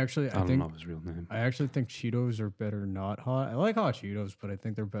 I don't think know his real name. I actually think Cheetos are better not hot. I like hot Cheetos, but I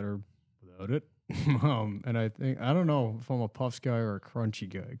think they're better without it. And I don't know if I'm a Puffs guy or a Crunchy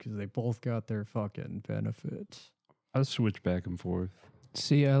guy, because they both got their fucking benefits. I switch back and forth.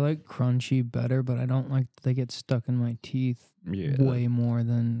 See, I like crunchy better, but I don't like that they get stuck in my teeth Yeah. way more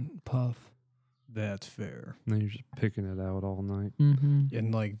than Puff. That's fair. And then you're just picking it out all night. Mm-hmm.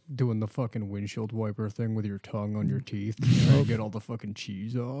 And like doing the fucking windshield wiper thing with your tongue on your teeth to get all the fucking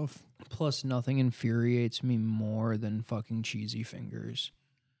cheese off. Plus, nothing infuriates me more than fucking cheesy fingers.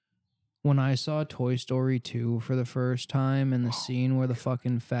 When I saw Toy Story 2 for the first time, and the scene where the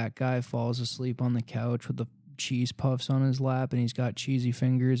fucking fat guy falls asleep on the couch with the cheese puffs on his lap and he's got cheesy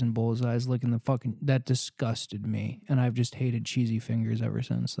fingers and Bullseye's licking the fucking... That disgusted me. And I've just hated cheesy fingers ever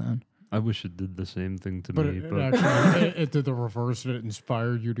since then. I wish it did the same thing to But me. it actually it did the reverse, and it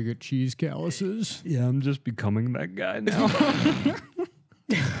inspired you to get cheese calluses. Yeah, I'm just becoming that guy now.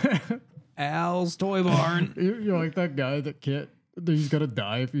 Al's Toy Barn. You're like that guy that can't... He's gonna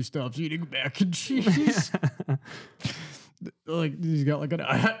die if he stops eating mac and cheese. Like he's got like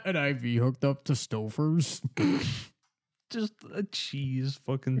an IV hooked up to Stouffer's. Just a cheese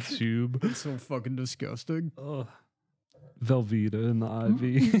fucking tube. It's so fucking disgusting. Ugh. Velveeta in the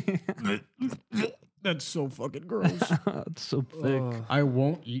IV. That's so fucking gross. It's so thick. I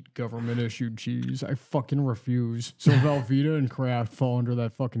won't eat government issued cheese. I fucking refuse. So Velveeta and Kraft fall under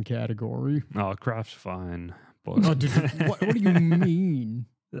that fucking category. Oh, Kraft's fine. But Oh, dude, what do you mean?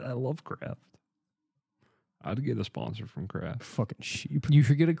 I love Kraft. I'd get a sponsor from Kraft. Fucking sheep. You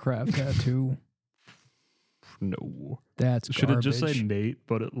should get a Kraft tattoo. No. That's Should have just garbage. said Nate,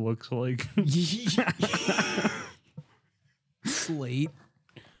 but it looks like Slate.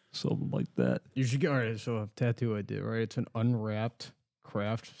 something like that. You should get, all right, so a tattoo I did, right? It's an unwrapped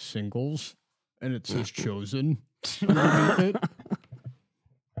Kraft singles, and it says chosen underneath it.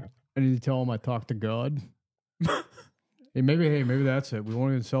 I need to tell him I talked to God. Hey, maybe that's it. We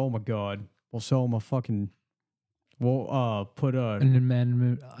won't even sell him a God. We'll sell him a fucking... We'll put An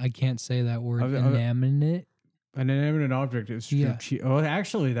inanimate. I can't say that word. I've- Inanimate. an inanimate object. It's Yeah. Oh,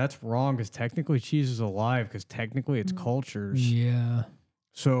 actually, that's wrong, because technically cheese is alive, because technically it's cultures. Yeah.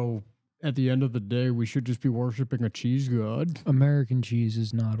 So at the end of the day, we should just be worshiping a cheese god. American cheese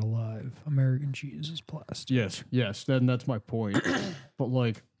is not alive. American cheese is plastic. Yes, then that's my point. But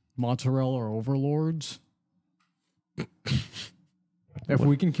like mozzarella or overlords, if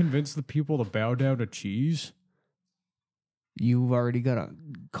we can convince the people to bow down to cheese, You've already got a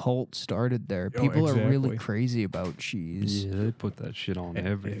cult started there. Oh, People are really exactly. crazy about cheese. Yeah, they put that shit on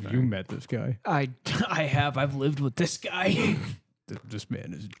everything. have you met this guy? I have. I've lived with this guy. This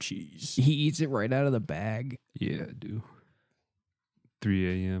man is cheese. He eats it right out of the bag. Yeah, I do.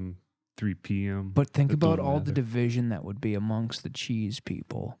 3 a.m., 3 p.m. But think It about don't all the matter. division that would be amongst the cheese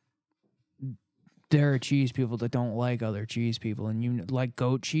people. There are cheese people that don't like other cheese people, and you like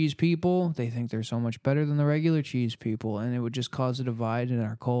goat cheese people. They think they're so much better than the regular cheese people, and it would just cause a divide in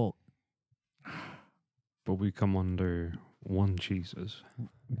our cult. But we come under One Cheesus.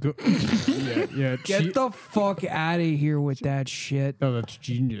 Yeah. Get the fuck out of here with that shit. No, that's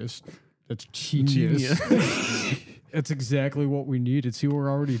genius. That's genius. It's exactly what we needed. See, we're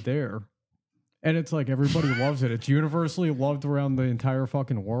already there. And it's like everybody loves it. It's universally loved around the entire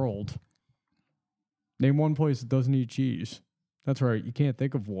fucking world. Name one place that doesn't eat cheese. That's right. You can't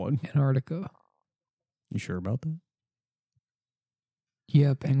think of one. Antarctica. You sure about that?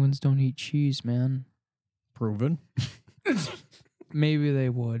 Yeah, penguins don't eat cheese, man. Proven. Maybe they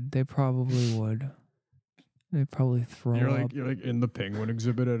would. They probably would. They'd probably throw up. You're like in the penguin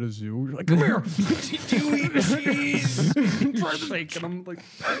exhibit at a zoo. You're like, come here. Do you eat cheese? Try shaking them like,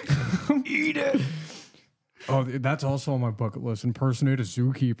 Eat it. Oh, that's also on my bucket list. Impersonate a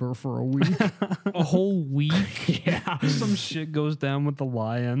zookeeper for a week. A whole week? Yeah. some shit goes down with the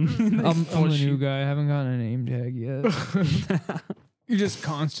lion. I'm a new guy. I haven't gotten a name tag yet. You're just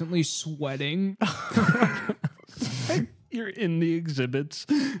constantly sweating. You're in the exhibits.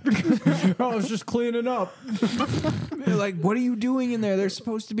 I was just cleaning up. They're like, what are you doing in there? They're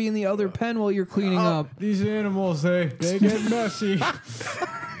supposed to be in the other pen while you're cleaning up. These animals, they get messy.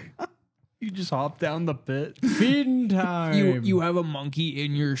 You just hop down the pit. Feeding time. You have a monkey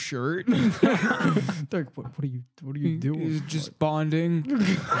in your shirt. Like, what are you doing? He's just bonding,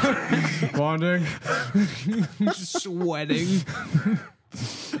 Bonding. sweating.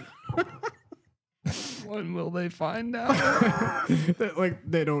 When will they find out?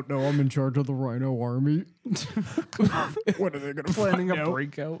 They don't know I'm in charge of the rhino army. When are they gonna Planning find a out?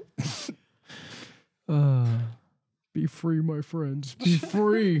 breakout. Be free, my friends. Be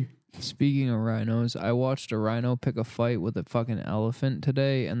free. Speaking of rhinos, I watched a rhino pick a fight with a fucking elephant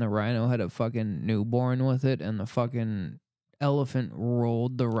today, and the rhino had a fucking newborn with it, and the fucking elephant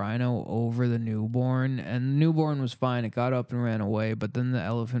rolled the rhino over the newborn, and the newborn was fine. It got up and ran away, but then the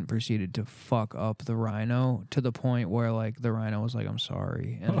elephant proceeded to fuck up the rhino to the point where, like, the rhino was like, I'm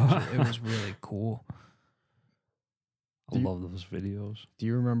sorry. And it was really cool. I love those videos. Do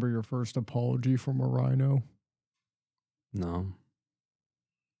you remember your first apology from a rhino? No.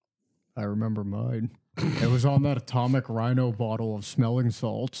 I remember mine. It was on that atomic rhino bottle of smelling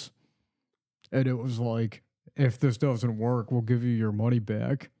salts. And it was like, if this doesn't work, we'll give you your money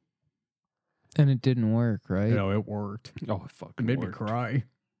back. And it didn't work, right? You know, it worked. Oh, it It fucking made me worked. cry.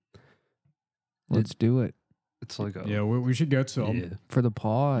 Let's do it It's like a... Yeah, we should get some. Yeah. for the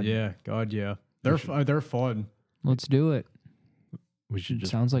pod. Yeah, God, yeah. They're fun. Let's do it. We should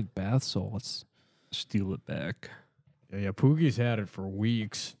just Sounds like bath salts. steal it back. Yeah, Poogie's had it for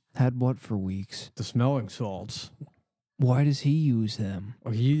weeks. Had what for weeks? The smelling salts. Why does he use them?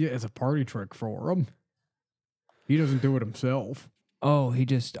 Oh, it's a party trick for him. He doesn't do it himself. Oh, he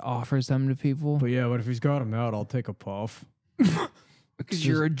just offers them to people? But if he's got them out, I'll take a puff. Because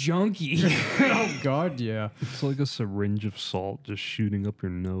you're a junkie. Oh, God, yeah. It's like a syringe of salt just shooting up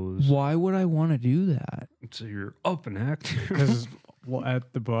your nose. Why would I want to do that? So you're up and active. Because,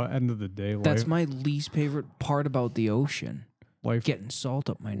 at the end of the day, That's my least favorite part about the ocean. life Getting salt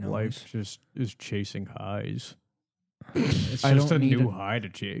up my nose. life just is chasing highs. It's I just don't a need new a- high to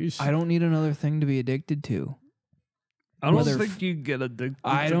chase. I don't need another thing to be addicted to. I don't Whether think you get addicted.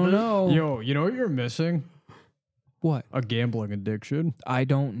 I to don't this. know. Yo, you know what you're missing? What? A gambling addiction. I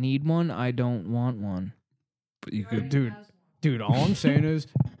don't need one. I don't want one. But you Already could. Dude. has one. Dude, all I'm saying is,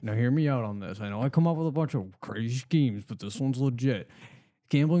 now hear me out on this. I know I come up with a bunch of crazy schemes, but this one's legit.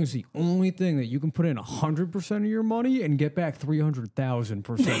 Gambling is the only thing that you can put in 100% of your money and get back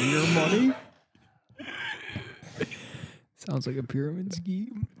 300,000% of your money. Sounds like a pyramid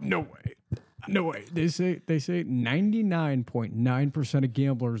scheme. No way. No way. They say 99.9% of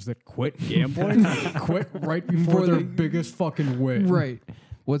gamblers that quit gambling quit right before their biggest fucking win. Right.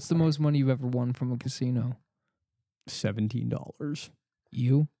 What's the most money you've ever won from a casino? $17.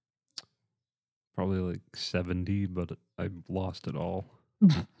 You? Probably like 70, but I lost it all.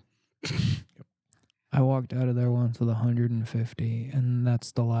 I walked out of there once with 150, and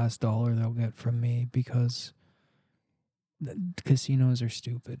that's the last dollar they'll get from me because casinos are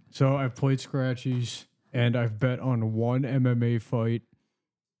stupid. So I've played scratchies and I've bet on one MMA fight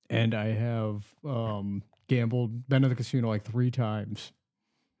and I have gambled, been to the casino like 3 times.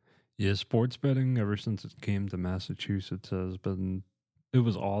 Yeah, sports betting ever since it came to Massachusetts has been. It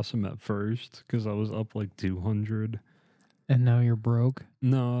was awesome at first because I was up like 200. And now you're broke?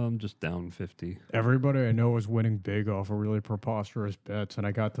 No, I'm just down 50. Everybody I know is winning big off of really preposterous bets, and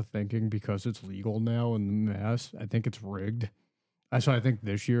I got to thinking because it's legal now in Mass, I think it's rigged. So I think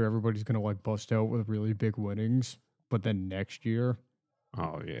this year everybody's gonna like bust out with really big winnings, but then next year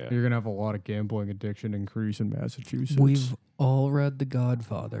Oh yeah. you're gonna have a lot of gambling addiction increase in Massachusetts. We've all read The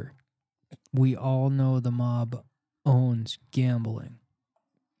Godfather. We all know the mob owns gambling.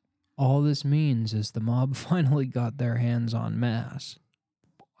 All this means is the mob finally got their hands on mass.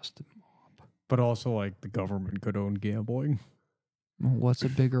 Boston mob. But also, like, the government could own gambling. Well, what's a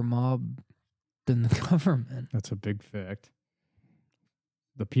bigger mob than the government? That's a big fact.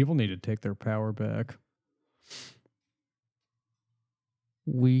 The people need to take their power back.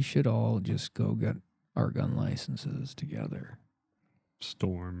 We should all just go get our gun licenses together.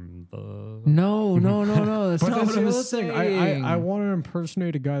 Storm the... No. That's But not that's what the I other was thing. saying. I want to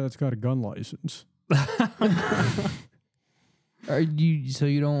impersonate a guy that's got a gun license. So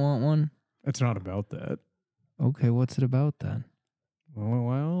you don't want one? It's not about that. Okay, what's it about then? Well,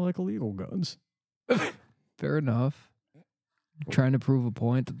 I don't like illegal guns. Fair enough. Trying to prove a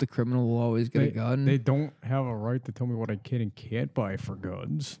point that the criminal will always get a gun. They don't have a right to tell me what I can and can't buy for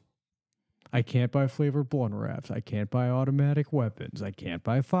guns. I can't buy flavored blunt wraps. I can't buy automatic weapons. I can't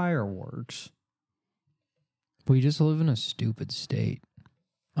buy fireworks. We just live in a stupid state.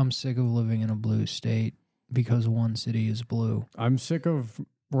 I'm sick of living in a blue state because one city is blue. I'm sick of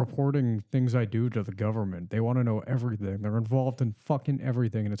reporting things I do to the government. They want to know everything. They're involved in fucking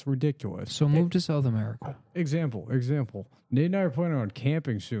everything, and it's ridiculous. So move to South America. Example. Nate and I are planning on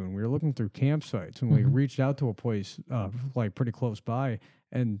camping soon. We were looking through campsites, and we reached out to a place like pretty close by,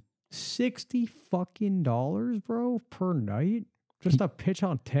 and $60 fucking bro, per night? Just to pitch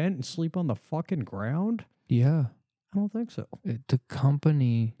on tent and sleep on the fucking ground? Yeah. I don't think so. The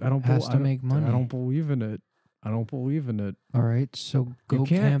company has to make money. I don't believe in it. All right, so go You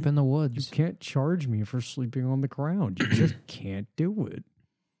can't- camp in the You woods. can't charge me for sleeping on the ground. You just can't do it.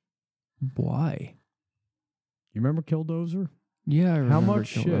 Why? You remember Killdozer? Yeah, I remember. How much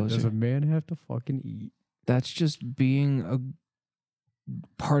shit does Killdozer. a man have to fucking eat? That's just being a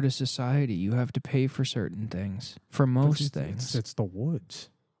part of society. You have to pay for certain things. For most things. It's the woods.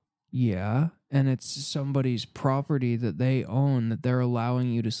 Yeah, and it's somebody's property that they own that they're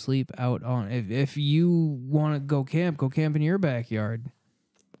allowing you to sleep out on. If you want to go camp in your backyard.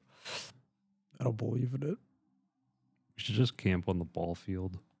 I don't believe in it. We should just camp on the ball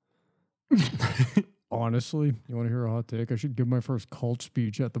field. Honestly, you want to hear a hot take? I should give my first cult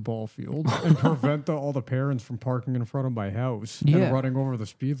speech at the ball field and prevent all the parents from parking in front of my house Yeah. and running over the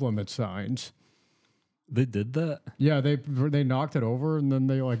speed limit signs. They did that? Yeah, they knocked it over and then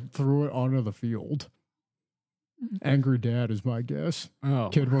they like threw it onto the field. Angry dad is my guess. Oh.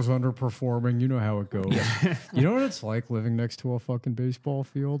 Kid was underperforming. You know how it goes. You know what it's like living next to a fucking baseball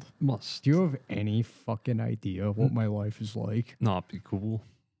field? Must Do you have any fucking idea what my life is like? not be cool.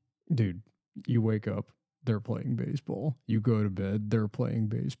 Dude, you wake up, they're playing baseball. You go to bed, they're playing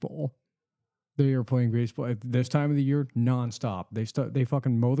baseball. They are playing baseball at this time of the year nonstop. They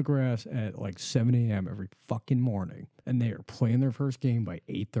fucking mow the grass at like 7 a.m. every fucking morning, and they are playing their first game by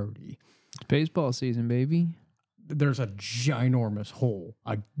 8:30. It's baseball season, baby. There's a ginormous hole,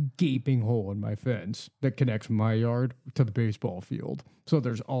 a gaping hole in my fence that connects my yard to the baseball field. So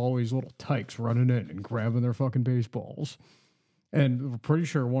there's always little tykes running in and grabbing their fucking baseballs. And we're pretty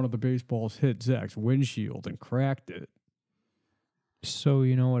sure one of the baseballs hit Zach's windshield and cracked it. So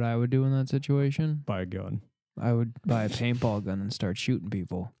you know what I would do in that situation? By a gun. I would buy a paintball gun and start shooting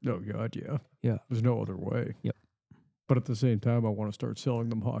people. Oh, God, yeah. Yeah. There's no other way. Yep. But at the same time, I want to start selling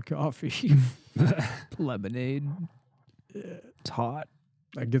them hot coffee. Lemonade. It's hot.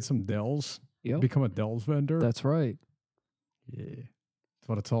 I get some Dells. Yep. Become a Dells vendor. That's right. Yeah. That's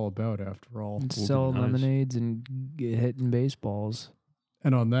what it's all about, after all. Sell nice. lemonades and get hitting baseballs.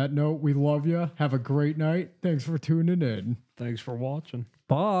 And on that note, we love you. Have a great night. Thanks for tuning in. Thanks for watching.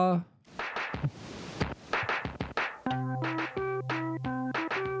 Bye.